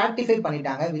வந்து ராட்டிஃபை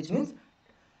பண்ணிட்டாங்க. விச் மீன்ஸ்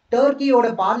டர்க்கியோட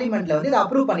பார்லிமெண்ட்டில் வந்து இதை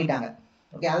அப்ரூவ் பண்ணிட்டாங்க.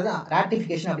 ஓகே, அதுதான்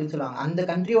ராட்டிஃபிகேஷன் அப்படின்னு சொல்லுவாங்க. அந்த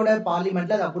கண்ட்ரியோட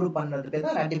பார்லிமெண்ட்டில் அதை அப்ரூவ் பண்ணுறது பேர்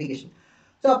தான் ராட்டிஃபிகேஷன்.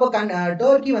 ஸோ அப்போ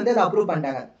டர்க்கி வந்து அதை அப்ரூவ்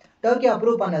பண்ணிட்டாங்க. டர்க்கி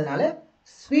அப்ரூவ் பண்ணதுனால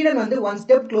ஸ்வீடன் வந்து 1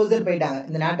 ஸ்டெப் க்ளோசர் போயிட்டாங்க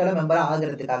இந்த நாட்டோட மெம்பராக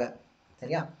ஆகிறதுக்காக.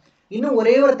 சரியா? இன்னும்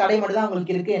ஒரே ஒரு தடை மட்டும் தான்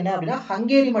அவங்களுக்கு இருக்குது. என்ன அப்படின்னா,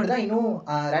 ஹங்கேரி மட்டும் தான் இன்னும்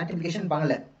ராட்டிஃபிகேஷன்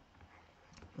பண்ணலை.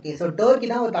 ஓகே, ஸோ டர்க்கி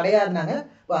தான் ஒரு தடையாக இருந்தாங்க.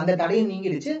 இப்போ அந்த தடையும்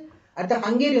நீங்கிடுச்சு. அடுத்த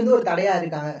ஹங்கேரி வந்து ஒரு தடையாக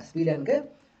இருக்காங்க ஸ்வீடனுக்கு.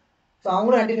 ஸோ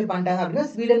அவங்களும் ராட்டிஃபை பண்ணிட்டாங்க அப்படின்னா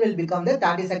Sweden will become the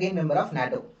 32nd member of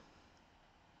NATO.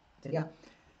 சரியா?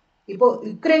 இப்போ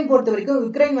யுக்ரைன் பொறுத்த வரைக்கும்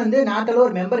யுக்ரைன் வந்து நாட்டோட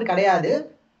ஒரு மெம்பர் கிடையாது.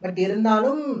 பட்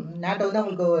இருந்தாலும் நாட்டோ வந்து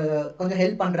அவங்களுக்கு கொஞ்சம்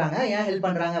ஹெல்ப் பண்ணுறாங்க. ஏன் ஹெல்ப்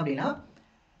பண்ணுறாங்க அப்படின்னா,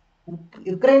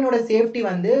 யுக்ரைனோட சேஃப்டி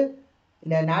வந்து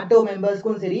இந்த நாட்டோ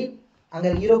மெம்பர்ஸ்க்கும் சரி, அங்கே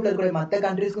யூரோப்பில் இருக்கக்கூடிய மற்ற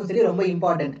கண்ட்ரீஸ்க்கும் சரி ரொம்ப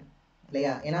இம்பார்ட்டன்ட்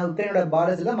இல்லையா? ஏன்னா யுக்ரைனோட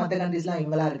பார்டர்ஸில் மற்ற கண்ட்ரீஸ்லாம்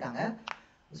இவங்களாம் இருக்காங்க.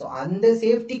 ஸோ அந்த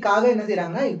சேஃப்டிக்காக என்ன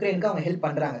செய்கிறாங்கன்னா யுக்ரைனுக்கு அவங்க ஹெல்ப்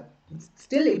பண்ணுறாங்க.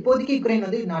 ஸ்டில் இப்போதைக்கு யுக்ரைன்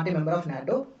வந்து not a member of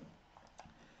NATO.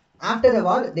 After the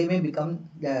war they May become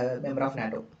the member of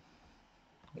NATO.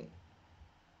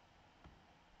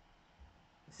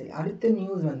 சரி, அடுத்த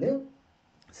நியூஸ் வந்து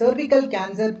cervical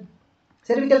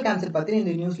கேன்சர் பற்றி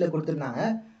இந்த நியூஸில் கொடுத்துருந்தாங்க.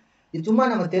 இது சும்மா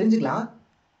நம்ம தெரிஞ்சுக்கலாம்,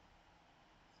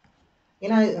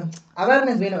 ஏன்னா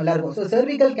அவேர்னஸ் வேணும் எல்லாருக்கும். ஸோ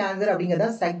cervical கேன்சர் அப்படிங்கிறத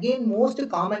second most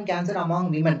common cancer among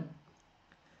women.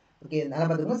 Okay, நல்லா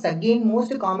பார்த்துக்கோங்க. Second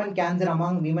most common cancer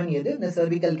among women எது? இந்த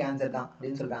cervical கேன்சர் தான்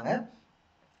அப்படின்னு சொல்கிறாங்க.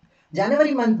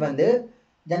 ஜனவரி மந்த் வந்து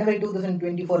ஜனவரி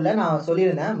 2024 நான்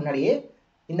சொல்லியிருந்தேன் முன்னாடியே,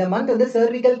 இந்த மந்த் வந்து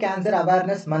சர்விக்கல் கேன்சர்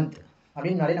அவேர்னஸ் மந்த்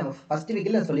அப்படின்னு முன்னாடி நம்ம ஃபர்ஸ்ட்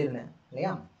வீக்கில் நான் சொல்லியிருந்தேன்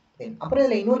இல்லையா. அப்புறம்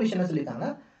இதில் இன்னொரு விஷயம் என்ன சொல்லியிருக்காங்க,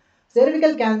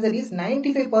 cervical cancer is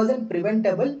 95%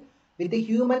 preventable with the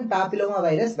human papilloma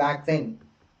virus vaccine.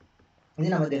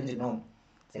 இது நம்ம தெரிஞ்சுக்கணும்.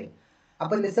 சரி,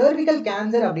 அப்போ இந்த cervical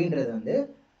cancer அப்படின்றது வந்து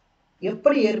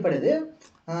எப்படி ஏற்படுது,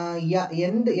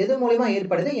 எது மூலமா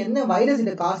ஏற்படுது, என்ன வைரஸ்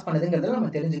இதை காஸ் பண்ணுதுங்கிறத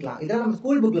நம்ம தெரிஞ்சுக்கலாம். இதெல்லாம் நம்ம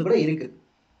ஸ்கூல் புக்ல கூட இருக்கு.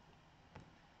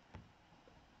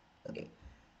 ஓகே,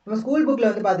 நம்ம ஸ்கூல் புக்ல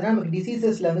வந்து பார்த்தீங்கன்னா நமக்கு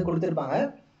டிசீசஸ்ல வந்து கொடுத்துருப்பாங்க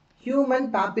ஹியூமன்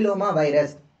பாப்பிலோமா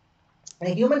வைரஸ்.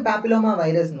 அந்த ஹியூமன் பாப்பிலோமா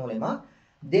வைரஸ் மூலமா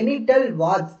ஜெனிட்டல்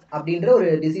வார்ட்ஸ் அப்படின்ற ஒரு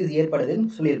டிசீஸ்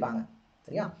ஏற்படுதுன்னு சொல்லியிருப்பாங்க.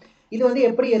 சரியா, இது வந்து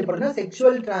எப்படி ஏற்படுதுன்னா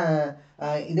செக்ஷுவல்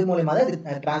இது மூலமா தான் இது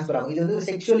டிரான்ஸ்ஃபர் ஆகும். இது வந்து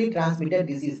செக்ஷுவலி டிரான்ஸ்மிட்டட்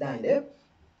டிசீஸ் தான் இது.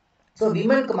 ஸோ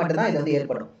விமனுக்கு மட்டும்தான் இது வந்து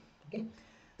ஏற்படும். ஓகே,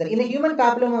 சரி, இந்த ஹியூமன்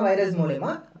பாப்பிலோமா வைரஸ்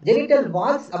மூலமா ஜெனிட்டல்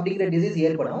வார்ட்ஸ் அப்படிங்கிற டிசீஸ்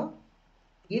ஏற்படும்.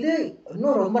 இது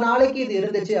இன்னும் ரொம்ப நாளைக்கு இது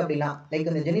இருந்துச்சு அப்படின்னா,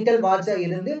 லைக் இந்த ஜெனிட்டல் வார்ட்ஸா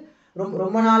இருந்து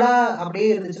ரொம்ப நாளா அப்படியே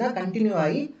இருந்துச்சுன்னா கண்டினியூ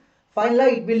ஆகி ஃபைனலா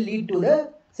it will lead to the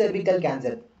cervical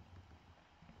cancer.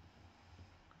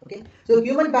 Okay, so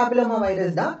human papilloma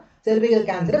virus தான் cervical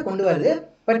கேன்சரை கொண்டு வருது.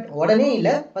 பட் உடனே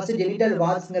இல்லை, ஃபர்ஸ்ட் ஜெனிட்டல்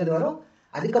வார்ட்ஸ்ங்கிறது வரும்,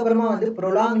 அதுக்கப்புறமா வந்து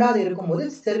ப்ரொலாங்டா அது இருக்கும்போது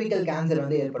cervical கேன்சர்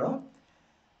வந்து ஏற்படும்.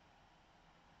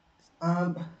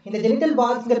 இந்த ஜெனிட்டல்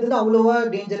வார்ட்ஸ்ங்கிறது அவ்வளோவா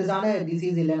டேஞ்சரஸான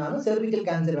டிசீஸ் இல்லைனாலும் cervical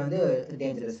கேன்சர் வந்து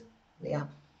டேஞ்சரஸ் இல்லையா.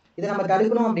 இதை நம்ம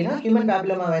தடுக்கணும் அப்படின்னா ஹியூமன்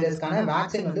பாப்பிலோமா வைரஸ்க்கான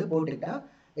வேக்சின் வந்து போட்டுக்கிட்டா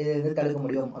இது தடுக்க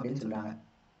முடியும் அப்படின்னு சொல்றாங்க.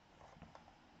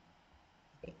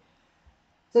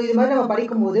 ஸோ இது மாதிரி நம்ம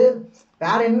படிக்கும்போது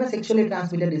வேற என்ன செக்ஷுவலி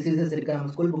டிரான்ஸ்மிட்டட் டிசீசஸ் இருக்கு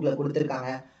நம்ம ஸ்கூல் புக்ல கொடுத்துருக்காங்க,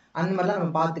 அந்த மாதிரிலாம்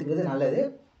நம்ம பார்த்துக்கிறது நல்லது.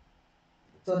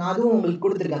 ஸோ நான் அதுவும் உங்களுக்கு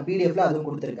கொடுத்துருக்கேன், பிடிஎஃப்ல அதுவும்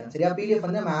கொடுத்துருக்கேன். சரியா, பிடிஎஃப்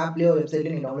வந்து நம்ம ஆப்லேயோ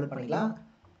வெப்சைட்லையும் நீங்கள் டவுன்லோட் பண்ணிக்கலாம்,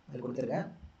 அது கொடுத்துருக்கேன்.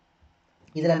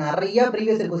 இதில் நிறைய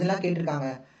ப்ரீவியஸ் கொஸ்டின்லாம் கேட்டிருக்காங்க.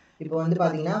 இப்போ வந்து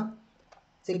பார்த்தீங்கன்னா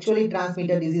செக்ஷுவலி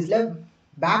டிரான்ஸ்மிட்டட் டிசீஸில்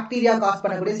பாக்டீரியா காஸ்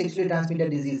பண்ணக்கூடிய செக்ஷுவலி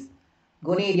டிரான்ஸ்மிட்டட் டிசீஸ்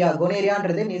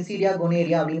கோனேரியான்றது நெசிரியா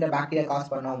கோனேரியா அப்படிங்கிற பாக்டீரியா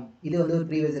காஸ் பண்ணோம், இது வந்து ஒரு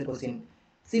ப்ரீவியஸ் கொஸ்டின்.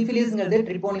 சிஃபிலிஸ்ங்கிறது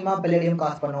ட்ரிபோனிமா பெல்லடியம்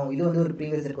காஸ் பண்ணும், இது வந்து ஒரு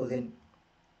ப்ரீவியஸ் கொஸ்டின்.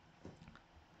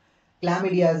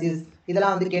 கிளாமிடியாசிஸ்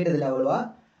இதெல்லாம் வந்து கேட்டதில்லை அவ்வளோவா.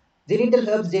 ஜெனிட்டல்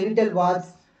ஹெர்ப்ஸ், ஜெனிட்டல்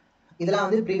வார்ட்ஸ் இதெல்லாம்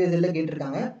வந்து ப்ரீவியஸ் இயர்ல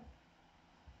கேட்டிருக்காங்க.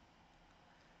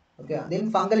 ஓகே,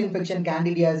 தென் fungal infection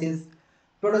candidiasis,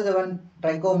 protozoan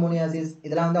trichomoniasis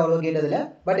இதெல்லாம் வந்து அவ்வளோ கேட்டதில்லை.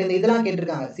 பட் இந்த இதெல்லாம்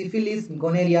கேட்டிருக்காங்க, சிஃபிலிஸ்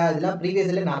கோனேரியா இதெல்லாம் ப்ரீவியஸ்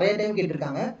இயர்ல நிறைய டைம்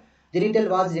கேட்டிருக்காங்க.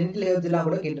 ஜெனிட்டல் வார்ட்ஸ், ஜெனிட்டல் ஹெர்ப்ஸ் எல்லாம்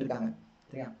கூட கேட்டிருக்காங்க.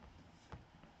 சரியா,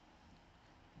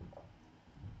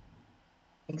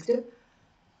 next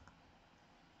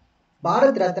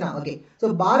Bharat Ratna. Okay, so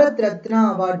Bharat Ratna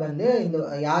award வந்து இந்த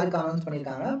யாருக்கு அனௌன்ஸ்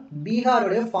பண்ணியிருக்காங்க,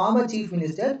 பீகாருடைய farmer chief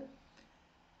minister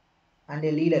and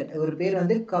leader, ஒரு பேர்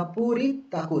வந்து கபூரி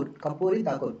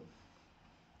தாக்கூர்.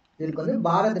 இதுக்கு வந்து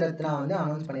பாரத் ரத்னா வந்து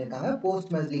அனௌன்ஸ் பண்ணியிருக்காங்க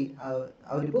போஸ்ட்மஸ்லி.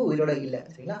 அவர் இப்போ உயிரோட இல்லை.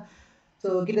 சரிங்களா, ஸோ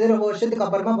கிட்டத்தட்ட ரொம்ப வருஷத்துக்கு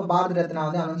அப்புறமா இப்போ பாரத் ரத்னா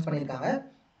வந்து அனௌன்ஸ் பண்ணியிருக்காங்க.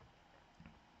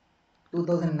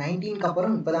 2019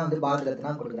 அப்புறம் இப்போதான் வந்து பாரத்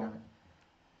ரத்னா கொடுக்குறாங்க.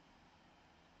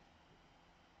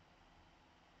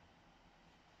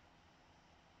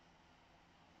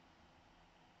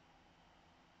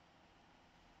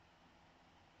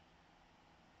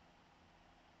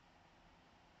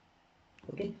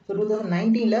 ஓகே, ஸோ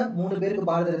 2019 3 பேருக்கு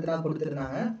பாரத ரத்னா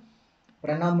கொடுத்துருந்தாங்க,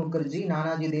 பிரணாப் முகர்ஜி,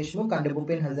 நானாஜி தேஷ்முக் அண்ட்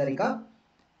பூபேன் ஹசாரிகா.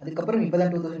 அதுக்கப்புறம்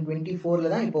இப்போதான்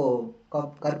 2024 தான் இப்போ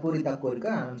கர்பூரி தாக்கூருக்கு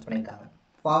அனௌன்ஸ் பண்ணியிருக்காங்க,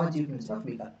 farmer chief minister of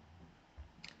Bihar.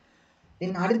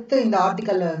 அடுத்து இந்த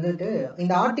ஆர்டிக்கல்ல வந்துட்டு,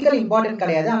 இந்த ஆர்டிக்கல் இம்பார்ட்டன்ட்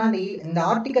கிடையாது, ஆனால் இந்த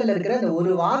ஆர்டிக்கல்ல இருக்கிற அந்த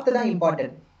ஒரு வார்த்தை தான்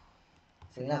இம்பார்ட்டன்ட்.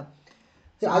 சரிங்களா,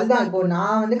 ஸோ அதுதான் இப்போ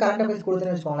நான் வந்து கரண்ட் அஃபேர்ஸ்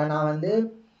கொடுத்துன்னு வச்சுக்கோங்களேன், நான் வந்து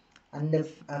அந்த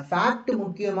ஃபேக்ட்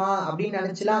முக்கியமா அப்படின்னு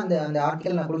நினைச்சுலாம் அந்த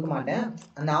ஆர்டிக்கல் நான் கொடுக்க மாட்டேன்.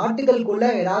 அந்த ஆர்டிக்கலுக்குள்ள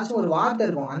ஏதாச்சும் ஒரு வார்த்தை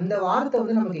இருக்கும், அந்த வார்த்தை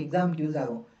வந்து நமக்கு எக்ஸாமுக்கு யூஸ்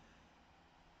ஆகும்.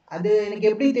 அது எனக்கு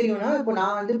எப்படி தெரியும்னா, இப்போ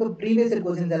நான் வந்து இப்போ ப்ரீவியஸ் இயர்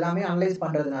கொஸ்டின்ஸ் எல்லாமே அனலைஸ்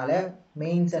பண்றதுனால,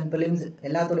 மெயின்ஸ் அண்ட் ப்ரிலிம்ஸ்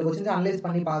எல்லாத்தோட கொஸ்டின்ஸ் அனலைஸ்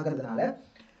பண்ணி பார்க்கறதுனால,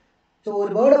 ஸோ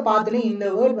ஒரு வேர்டை பார்த்துன்னு இந்த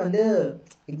வேர்ட் வந்து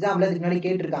எக்ஸாம்ல இதுக்கு முன்னாடி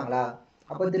கேட்டிருக்காங்களா,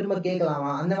 அப்போ திரும்ப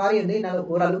கேட்கலாமா, அந்த மாதிரி வந்து என்னால்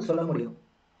ஓரளவுக்கு சொல்ல முடியும்.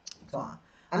 ஸோ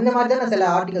அந்த மாதிரி தான் நான் சில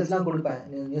ஆர்டிகல்ஸ்லாம் கொடுப்பேன்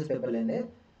நியூஸ் பேப்பர்லேருந்து.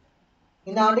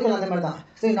 இந்த ஆர்டிகல் அந்த மாதிரி தான்.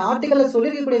 ஸோ இந்த ஆர்டிகலில்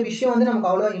சொல்லிருக்கக்கூடிய விஷயம் வந்து நமக்கு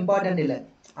அவ்வளோ இம்பார்ட்டன்ட் இல்லை,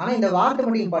 ஆனால் இந்த வார்த்தை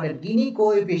மட்டும் இம்பார்ட்டன்ட், கினி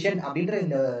கோஎஃபிஷியன்ட் அப்படின்ற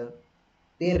இந்த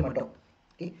பேர் மட்டும்.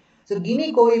 ஓகே, ஸோ கினி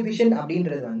கோஎஃபிஷியன்ட்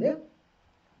அப்படின்றது வந்து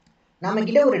நம்ம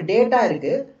கிட்ட ஒரு டேட்டா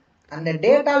இருக்கு, அந்த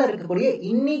டேட்டாவில் இருக்கக்கூடிய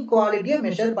இன்இக்வாலிட்டியை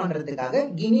மெஷர் பண்ணுறதுக்காக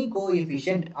கினி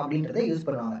கோஎஃபிஷியன்ட் அப்படின்றத யூஸ்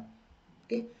பண்ணுவாங்க.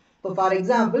 ஓகே, இப்போ ஃபார்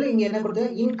எக்ஸாம்பிள் இங்கே என்ன கொடுத்து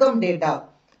இன்கம் டேட்டா,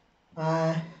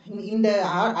 இந்த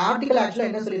ஆர்டிகல்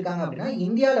ஆக்சுவலாக என்ன சொல்லியிருக்காங்க அப்படின்னா,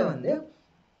 இந்தியாவில் வந்து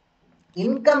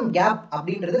இன்கம் கேப்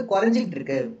அப்படின்றது குறைஞ்சிக்கிட்டு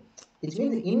இருக்கு, விச்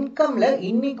மீன்ஸ் இன்கம்ல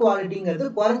இன்இக்வாலிட்டிங்கிறது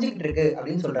குறைஞ்சிக்கிட்டு இருக்கு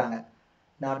அப்படின்னு சொல்றாங்க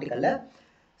இந்த ஆர்டிகல்ல.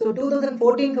 ஸோ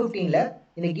 2014-15ல்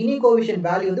இந்த கினி கோஎஃபிஷியன்ட்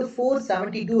வேல்யூ வந்து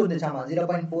 472 இருந்துச்சாமா,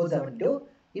 0.472.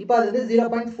 இப்போ அது வந்து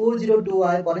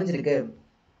 0.402 குறைஞ்சிருக்கு.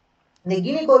 இந்த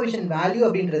கினி கோஎஃபிஷியன்ட் வேல்யூ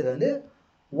அப்படின்றது வந்து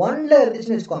 1ல்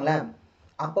இருந்துச்சுன்னு வச்சுக்கோங்களேன்,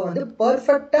 அப்போ வந்து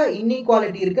பர்ஃபெக்டாக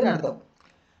இன்இக்வாலிட்டி இருக்குன்னு அர்த்தம்.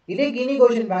 இதே கினி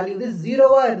கோஎஃபிஷியன்ட் வேல்யூ வந்து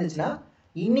 0வா இருந்துச்சுன்னா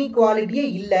இன்இக்வாலிட்டியே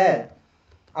இல்லை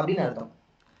அப்படின்னு அர்த்தம்.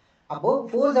 அப்போது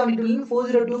 472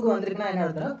 402க்கு வந்திருக்குன்னா என்ன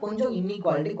அர்த்தம்னா கொஞ்சம்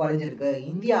இன்இக்வாலிட்டி குறைஞ்சிருக்கு.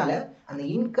 இந்தியாவில் அந்த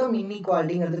இன்கம்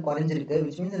இன்இக்வாலிட்டிங்கிறது குறைஞ்சிருக்கு,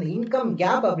 விச் மீன்ஸ் அந்த இன்கம்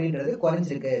கேப் அப்படின்றது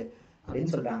குறைஞ்சிருக்கு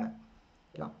அப்படின்னு சொல்கிறாங்க.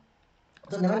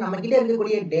 ஸோ இந்த மாதிரி நம்மக்கிட்ட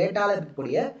இருக்கக்கூடிய டேட்டாவில்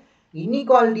இருக்கக்கூடிய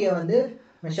இன்இக்வாலிட்டியை வந்து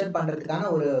மெஷர் பண்ணுறதுக்கான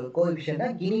ஒரு கோஎஃபிஷியன்ட்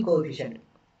தான் கினி கோஎஃபிஷியன்ட்.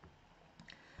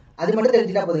 அது மட்டும்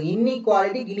தெரிஞ்சுட்டா போதும்.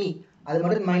 இன்இக்வாலிட்டி கினி அது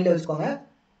மட்டும் மைண்டில் வச்சுக்கோங்க.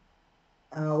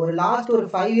 ஒரு லாஸ்ட் ஒரு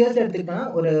 5 இயர்ஸில் எடுத்துக்கிட்டோன்னா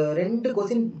ஒரு 2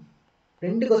 கொஸ்டின்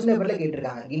பேப்பரில்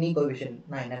கேட்டிருக்காங்க கினி கோஎஃபிஷியன்ட்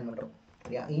நான் என்னன்னு மட்டும்.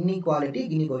 சரியா, இன்இக்வாலிட்டி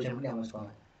கினி கோஎஃபிஷியன்ட் பண்ணி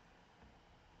அமைச்சுக்கோங்க.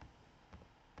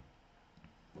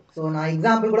 ஸோ நான்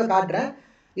எக்ஸாம்பிள் கூட காட்டுறேன்.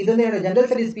 இது வந்து என்னோட ஜெனரல்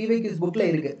ஸ்டடீஸ் PYQs புக்கில்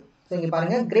இருக்குது. ஸோ இங்கே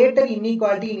பாருங்கள், greater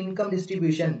inequality in income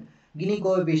distribution Guinea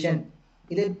coefficient.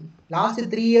 இது லாஸ்ட்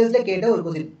 3 இயர்ஸில் கேட்ட ஒரு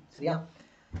கொஸ்டின். சரியா,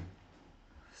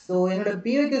 ஸோ என்னோட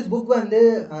PYQs புக் வந்து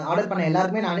ஆர்டர் பண்ண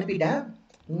எல்லாருக்குமே நான் அனுப்பிட்டேன்.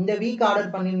 இந்த வீக்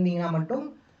ஆர்டர் பண்ணியிருந்தீங்கன்னா மட்டும்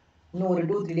இன்னும் ஒரு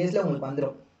 2-3 டேஸில் உங்களுக்கு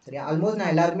வந்துடும். சரியா, ஆல்மோஸ்ட்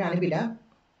நான் எல்லாருக்குமே அனுப்பிட்டேன்.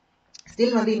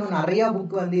 ஸ்டில் வந்து இன்னும் நிறையா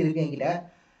புக் வந்து இருக்குது என்கிட்ட.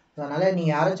 ஸோ அதனால்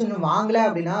நீங்கள் யாராச்சும் இன்னும் வாங்கலை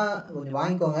அப்படின்னா கொஞ்சம்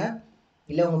வாங்கிக்கோங்க.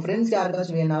 இல்லை உங்கள் ஃப்ரெண்ட்ஸ்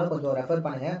யாருக்காச்சும் வேணுனாலும் கொஞ்சம் ரெஃபர்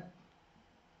பண்ணுங்கள்.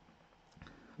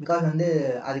 பிகாஸ் வந்து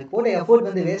அதுக்கு போட்ட எஃபோர்ட்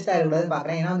வந்து வேஸ்ட் ஆகிடக்கூடாதுன்னு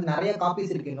பார்க்குறேன். ஏன்னா வந்து நிறைய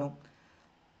காப்பீஸ் இருக்குது இன்னும்.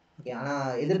 ஓகே,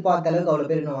 ஆனால் எதிர்பார்த்த அளவுக்கு அவ்வளோ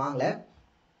பேர் இன்னும் வாங்கலை.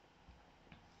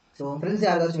 ஸோ உங்கள் ஃப்ரெண்ட்ஸ்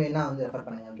யாருக்காச்சும் வேணுன்னா வந்து ரெஃபர்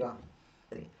பண்ணுங்கள். ஓகேவா,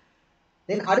 சரி.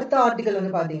 தென் அடுத்த ஆர்டிக்கல்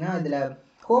வந்து பார்த்தீங்கன்னா இதில்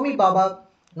Homi Baba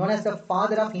known as the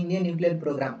father of Indian nuclear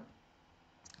program.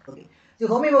 Okay, so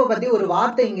Homi Baba பற்றி ஒரு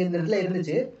வார்த்தை இங்கே இந்த இடத்துல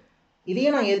இருந்துச்சு.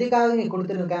 இதையும் நான் எதுக்காக இங்கே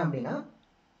கொடுத்துருக்கேன் அப்படின்னா,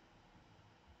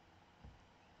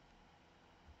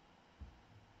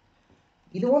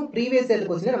 இதுவும் ப்ரீவியஸ் இயர்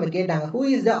கொஸ்டின் நம்ம கேட்டாங்க. Who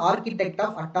is the architect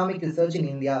of atomic research in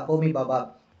India? Homi Baba.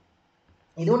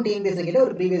 இதுவும் TNPSC கேட்ட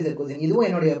ஒரு ப்ரீவியஸ் இயர் கொஸ்டின். இதுவும்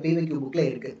என்னுடைய PYQ புக்கில்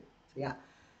இருக்குது. சரியா,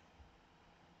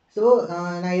 ஸோ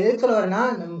நான் எதுக்கு சொல்ல வரேன்னா,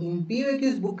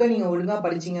 PYQs புக்கை நீங்கள் ஒழுங்காக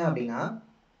படிச்சிங்க அப்படின்னா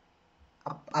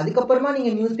அதுக்கப்புறமா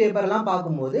நீங்கள் நியூஸ் பேப்பர்லாம்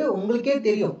பார்க்கும்போது உங்களுக்கே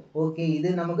தெரியும், ஓகே இது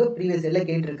நமக்கு ப்ரீவியஸ் இயரில்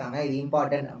கேட்டிருக்காங்க, இது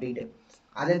இம்பார்ட்டன்ட் அப்படின்ட்டு.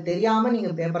 அதை தெரியாமல்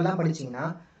நீங்கள் பேப்பர்லாம் படிச்சிங்கன்னா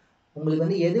உங்களுக்கு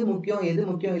வந்து எது முக்கியம் எது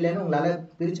முக்கியம் இல்லைன்னு உங்களால்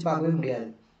பிரித்து பார்க்கவே முடியாது.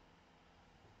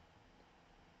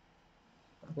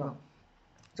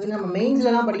 ஸோ நம்ம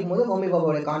மெயின்ஸ்லாம் படிக்கும்போது ஹோமி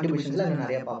பாபாவோட கான்ட்ரிபியூஷன்ஸ்லாம் இன்னும்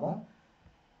நிறையா பார்ப்போம்.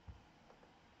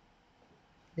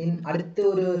 தென் அடுத்து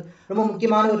ஒரு ரொம்ப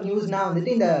முக்கியமான ஒரு நியூஸ்னால்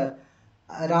வந்துட்டு இந்த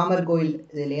ராமர் கோயில்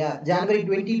இது இல்லையா, ஜனவரி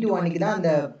 22 அன்னைக்கு தான்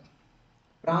அந்த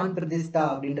பிரான் பிரதிஷ்டா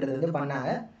அப்படின்றது வந்து பண்ணாங்க.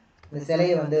 இந்த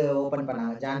சிலையை வந்து ஓப்பன்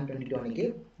பண்ணாங்க Jan 22 அன்னைக்கு.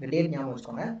 இந்த டேட் ஞாபகம்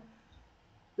வச்சுக்கோங்க.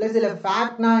 ப்ளஸ் இதில்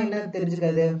ஃபேக்ட்னா என்ன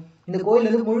தெரிஞ்சுக்கிறது, இந்த கோயில்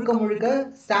வந்து முழுக்க முழுக்க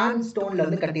சாண்ட் ஸ்டோனில்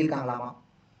வந்து கட்டியிருக்காங்களாமா.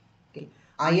 ஓகே,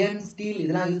 அயர்ன் ஸ்டீல்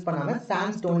இதெல்லாம் யூஸ் பண்ணாமல்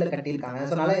சாண்ட் ஸ்டோனில் கட்டியிருக்காங்க.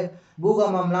 ஸோ அதனால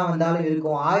பூகம்பம்லாம் வந்தாலும்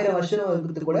இருக்கும், 1000 வருஷம்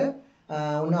இருக்கிறது கூட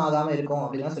ஒன்றும் ஆகாமல் இருக்கும்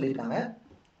அப்படின்லாம் சொல்லியிருக்காங்க.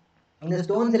 இந்த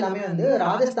ஸ்டோன்ஸ் எல்லாமே வந்து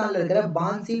ராஜஸ்தானில் இருக்கிற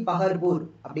பான்சி பஹர்பூர்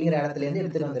அப்படிங்கிற இடத்துலேருந்து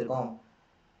எடுத்துகிட்டு வந்திருக்கோம்.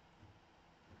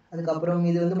 அதுக்கப்புறம்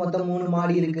இது வந்து மொத்தம் 3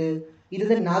 மாடி இருக்குது. இது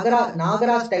வந்து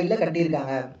நாகரா ஸ்டைலில்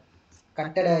கட்டியிருக்காங்க.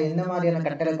 கட்டட எந்த மாதிரியான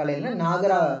கட்டட கலைன்னா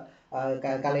நாகரா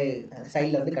கலை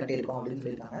ஸ்டைலில் வந்து கட்டியிருக்கோம் அப்படின்னு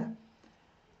சொல்லியிருக்காங்க.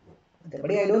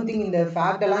 மற்றபடி ஐ டோன்ட் திங்க் இந்த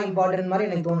ஃபேக்ட் எல்லாம் இம்பார்ட்டன்ட் மாதிரி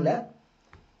எனக்கு தோணல.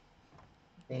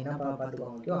 என்ன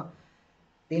பார்த்துக்கோங்க. ஓகேவா,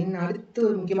 தென் அடுத்து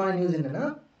ஒரு முக்கியமான நியூஸ் என்னன்னா,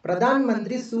 பிரதான்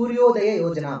மந்திரி சூரியோதய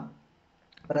யோஜனா.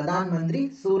 பிரதான் மந்திரி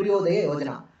சூரியோதய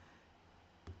யோஜனா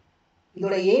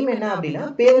இதோட எய்ம் என்ன அப்படின்னா,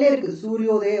 பேர்லேயே இருக்கு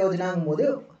சூரியோதய யோஜனாங்கும் போது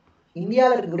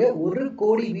இந்தியாவில் இருக்கக்கூடிய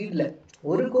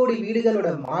 1 கோடி வீடுகளோட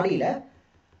மாடியில்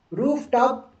ரூஃப்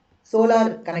டாப்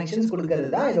சோலார் கனெக்ஷன்ஸ் கொடுக்கறது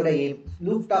தான் இதோட aim.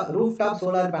 Roof top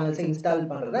solar பேனல்ஸை install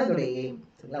பண்ணுறது தான் இதோட எய்ம்.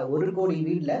 சரிங்களா, 1 கோடி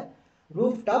வீட்டில்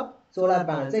ரூஃப் டாப் சோலார்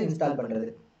பேனல்ஸை இன்ஸ்டால் பண்ணுறது.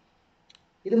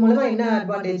 இது மூலமா என்ன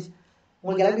அட்வான்டேஜ்,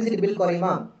 உங்களுக்கு எலக்ட்ரிசிட்டி பில்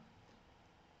குறையுமா.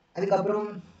 அதுக்கப்புறம்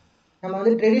நம்ம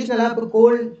வந்து ட்ரெடிஷ்னலாக இப்போ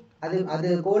கோல் அது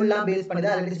கோல்லாம் பேஸ் பண்ணி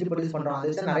தான் எலக்ட்ரிசிட்டி ப்ரொடியூஸ் பண்ணுறோம். அது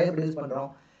வச்சு நிறைய ப்ரொடியூஸ் பண்ணுறோம்.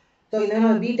 ஸோ இதனால்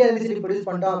நம்ம வீட்டு எலக்ட்ரிசிட்டி ப்ரொடியூஸ்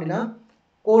பண்ணுறோம் அப்படின்னா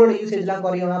கோலோட யூசேஜ்லாம்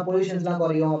குறையும், பொல்யூஷன்ஸ்லாம்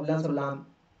குறையும் அப்படிலாம் சொல்லலாம்.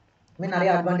 இதுமாதிரி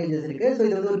நிறைய அட்வான்டேஜஸ் இருக்குது. ஸோ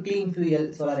இது வந்து ஒரு க்ளீன் ஃபியூயல்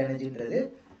சோலார் எனர்ஜின்றது.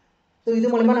 ஸோ இது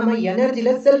மூலமா நம்ம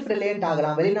எனர்ஜியில் செல்ஃப் ரிலையன்ட்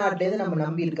ஆகலாம். வெளிநாட்டிலேருந்து நம்ம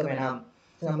நம்பி இருக்க வேணாம்.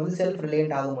 நம்ம வந்து செல்ஃப்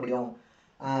ரிலையன்ட் ஆக முடியும்.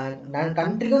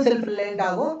 கண்ட்ரிக்கும் செல்ஃப் ரிலையன்ட்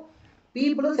ஆகும்,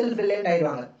 பீப்புளும் செல்ஃப் ரிலையன்ட்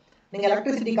ஆகிடுவாங்க. நீங்கள்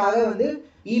எலக்ட்ரிசிட்டிக்காக வந்து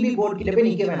EB போர்ட் கிட்ட போய்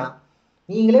நிற்க வேணாம்.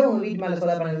 நீங்களே உங்கள் வீட்டு மேலே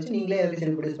சோலார் பேனல் வச்சு நீங்களே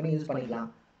எலக்ட்ரிசிட்டி ப்ரொடியூஸ் பண்ணி யூஸ் பண்ணிக்கலாம்.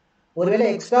 ஒருவேளை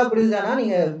எக்ஸ்ட்ரா ப்ரொடியூஸ் ஆனால்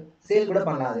நீங்கள் சேல் கூட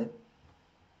பண்ணலாம்.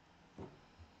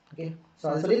 ஓகே, ஸோ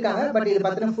அது சொல்லியிருக்காங்க. பட் இது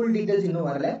பற்றின ஃபுல் டீட்டெயில்ஸ் இன்னும்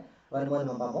வரும்போது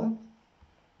நம்ம பார்ப்போம்.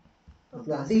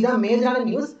 ஓகேவா? இதுதான் மேஜரான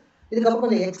நியூஸ். இதுக்கப்புறம்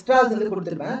கொஞ்சம் எக்ஸ்ட்ராஸ் வந்து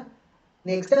கொடுத்துருப்பேன்.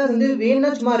 இந்த எக்ஸ்ட்ராஸ் வந்து வேணும்னா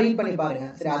சும்மா ரீட் பண்ணி பாருங்க.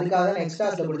 சரி, அதுக்காக தான்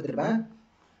எக்ஸ்ட்ராஸ்ல கொடுத்துருப்பேன்.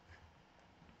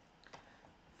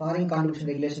 ஃபாரின்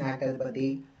கான்ட்ரிபியூஷன் ரெகுலேஷன் ஆக்ட் அதை பற்றி.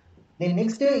 தென்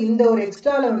நெக்ஸ்ட் இந்த ஒரு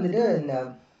எக்ஸ்ட்ரால வந்துட்டு இந்த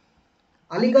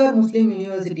அலிகார் முஸ்லீம்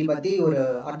யூனிவர்சிட்டி பற்றி ஒரு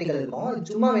ஆர்டிகல் இருக்கும். அது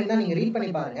சும்மா வேணா நீங்கள் ரீட் பண்ணி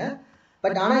பாருங்க.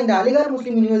 பட் ஆனால் இந்த அலிகார்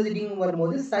முஸ்லீம் யூனிவர்சிட்டின்னு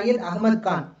வரும்போது சையத் அகமது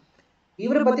கான்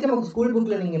இவரை பற்றி நமக்கு ஸ்கூல்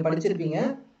புக்கில் நீங்கள் படிச்சிருப்பீங்க.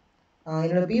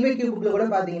 என்னோட பிவைக்யூ புக்கில் கூட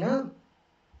பார்த்தீங்கன்னா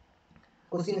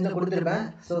கொஸ்டின்ஸில் கொடுத்துருப்பேன்.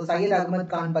 ஸோ சையத் அகமது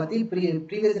கான் பற்றி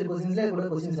ப்ரீவியஸ் கொஸ்டின்ஸில் கூட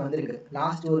கொஸ்டின்ஸ் வந்திருக்கு.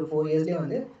 லாஸ்ட் ஒரு 4 இயர்ஸ்லேயே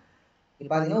வந்து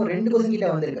இப்போ பார்த்தீங்கன்னா ஒரு 2 கொஸ்டின்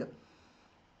கிட்ட வந்திருக்கு.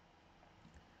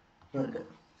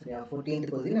 சரியா, 14th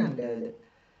கொஸ்டின் அண்ட்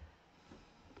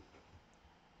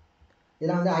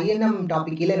இதெல்லாம் வந்து ஐஎன்எம்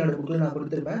டாபிக் கீழே என்னோட புக்கில் நான்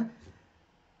கொடுத்துருப்பேன்.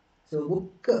 ஸோ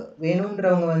புக்கு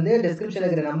வேணுன்றவங்க வந்து டிஸ்கிரிப்ஷனில்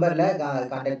இருக்கிற நம்பரில்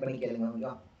கான்டாக்ட் பண்ணி கேளுங்க.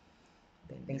 ஓகேவா?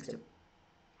 நெக்ஸ்ட்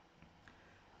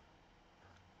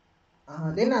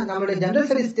தென் நம்மளுடைய ஜென்ரல்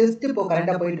ஸ்டடிஸ் டெஸ்ட் இப்போ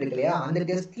கரெக்டாக போயிட்டு இருக்கு இல்லையா? அந்த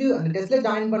டெஸ்ட்டில்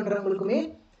ஜாயின் பண்ணுறவங்களுக்குமே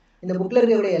இந்த புக்கில்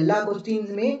இருக்கக்கூடிய எல்லா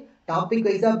கொஸ்டின்ஸுமே டாபிக்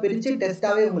வைஸாக பிரித்து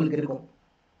டெஸ்ட்டாகவே உங்களுக்கு இருக்கும்.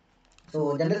 ஸோ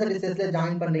ஜென்ரல் ஸ்டடிஸ் டெஸ்ட்டில்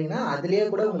ஜாயின் பண்ணுறீங்கன்னா அதுலேயே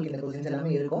கூட உங்களுக்கு இந்த கொஸ்டின்ஸ்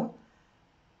எல்லாமே இருக்கும்.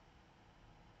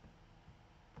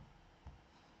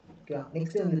 ஓகேவா?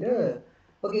 நெக்ஸ்ட் வந்துட்டு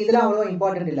ஓகே, இதெல்லாம் அவ்வளோ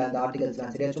இம்பார்ட்டன்ட் இல்லை அந்த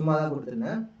ஆர்டிகல்ஸ்லாம். சரியா, சும்மா தான்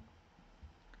கொடுத்துருந்தேன்.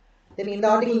 தென் இந்த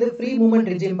ஆர்டிகல் வந்து ஃப்ரீ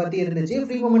மூவ்மெண்ட் ரிஜிம் பற்றி இருந்துச்சு.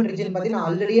 ஃப்ரீ மூவ்மெண்ட் ரிஜிம் பற்றி நான்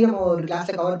ஆல்ரெடியே நம்ம ஒரு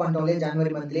கிளாஸில் கவர் பண்ணிட்டோம் இல்லையா,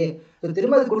 ஜனவரி மந்த்லேயே. ஸோ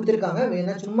திரும்ப அது கொடுத்துருக்காங்க.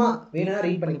 வேணா சும்மா வேணும்னா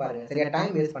ரீட் பண்ணி பாருங்க. சரியா,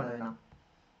 டைம் வேஸ்ட் பண்ண வேணாம்.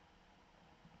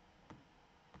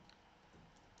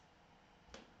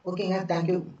 ஓகேங்க,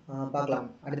 தேங்க்யூ. பார்க்கலாம்,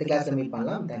 அடுத்த கிளாஸில் மீட்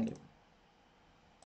பண்ணலாம். தேங்க்யூ.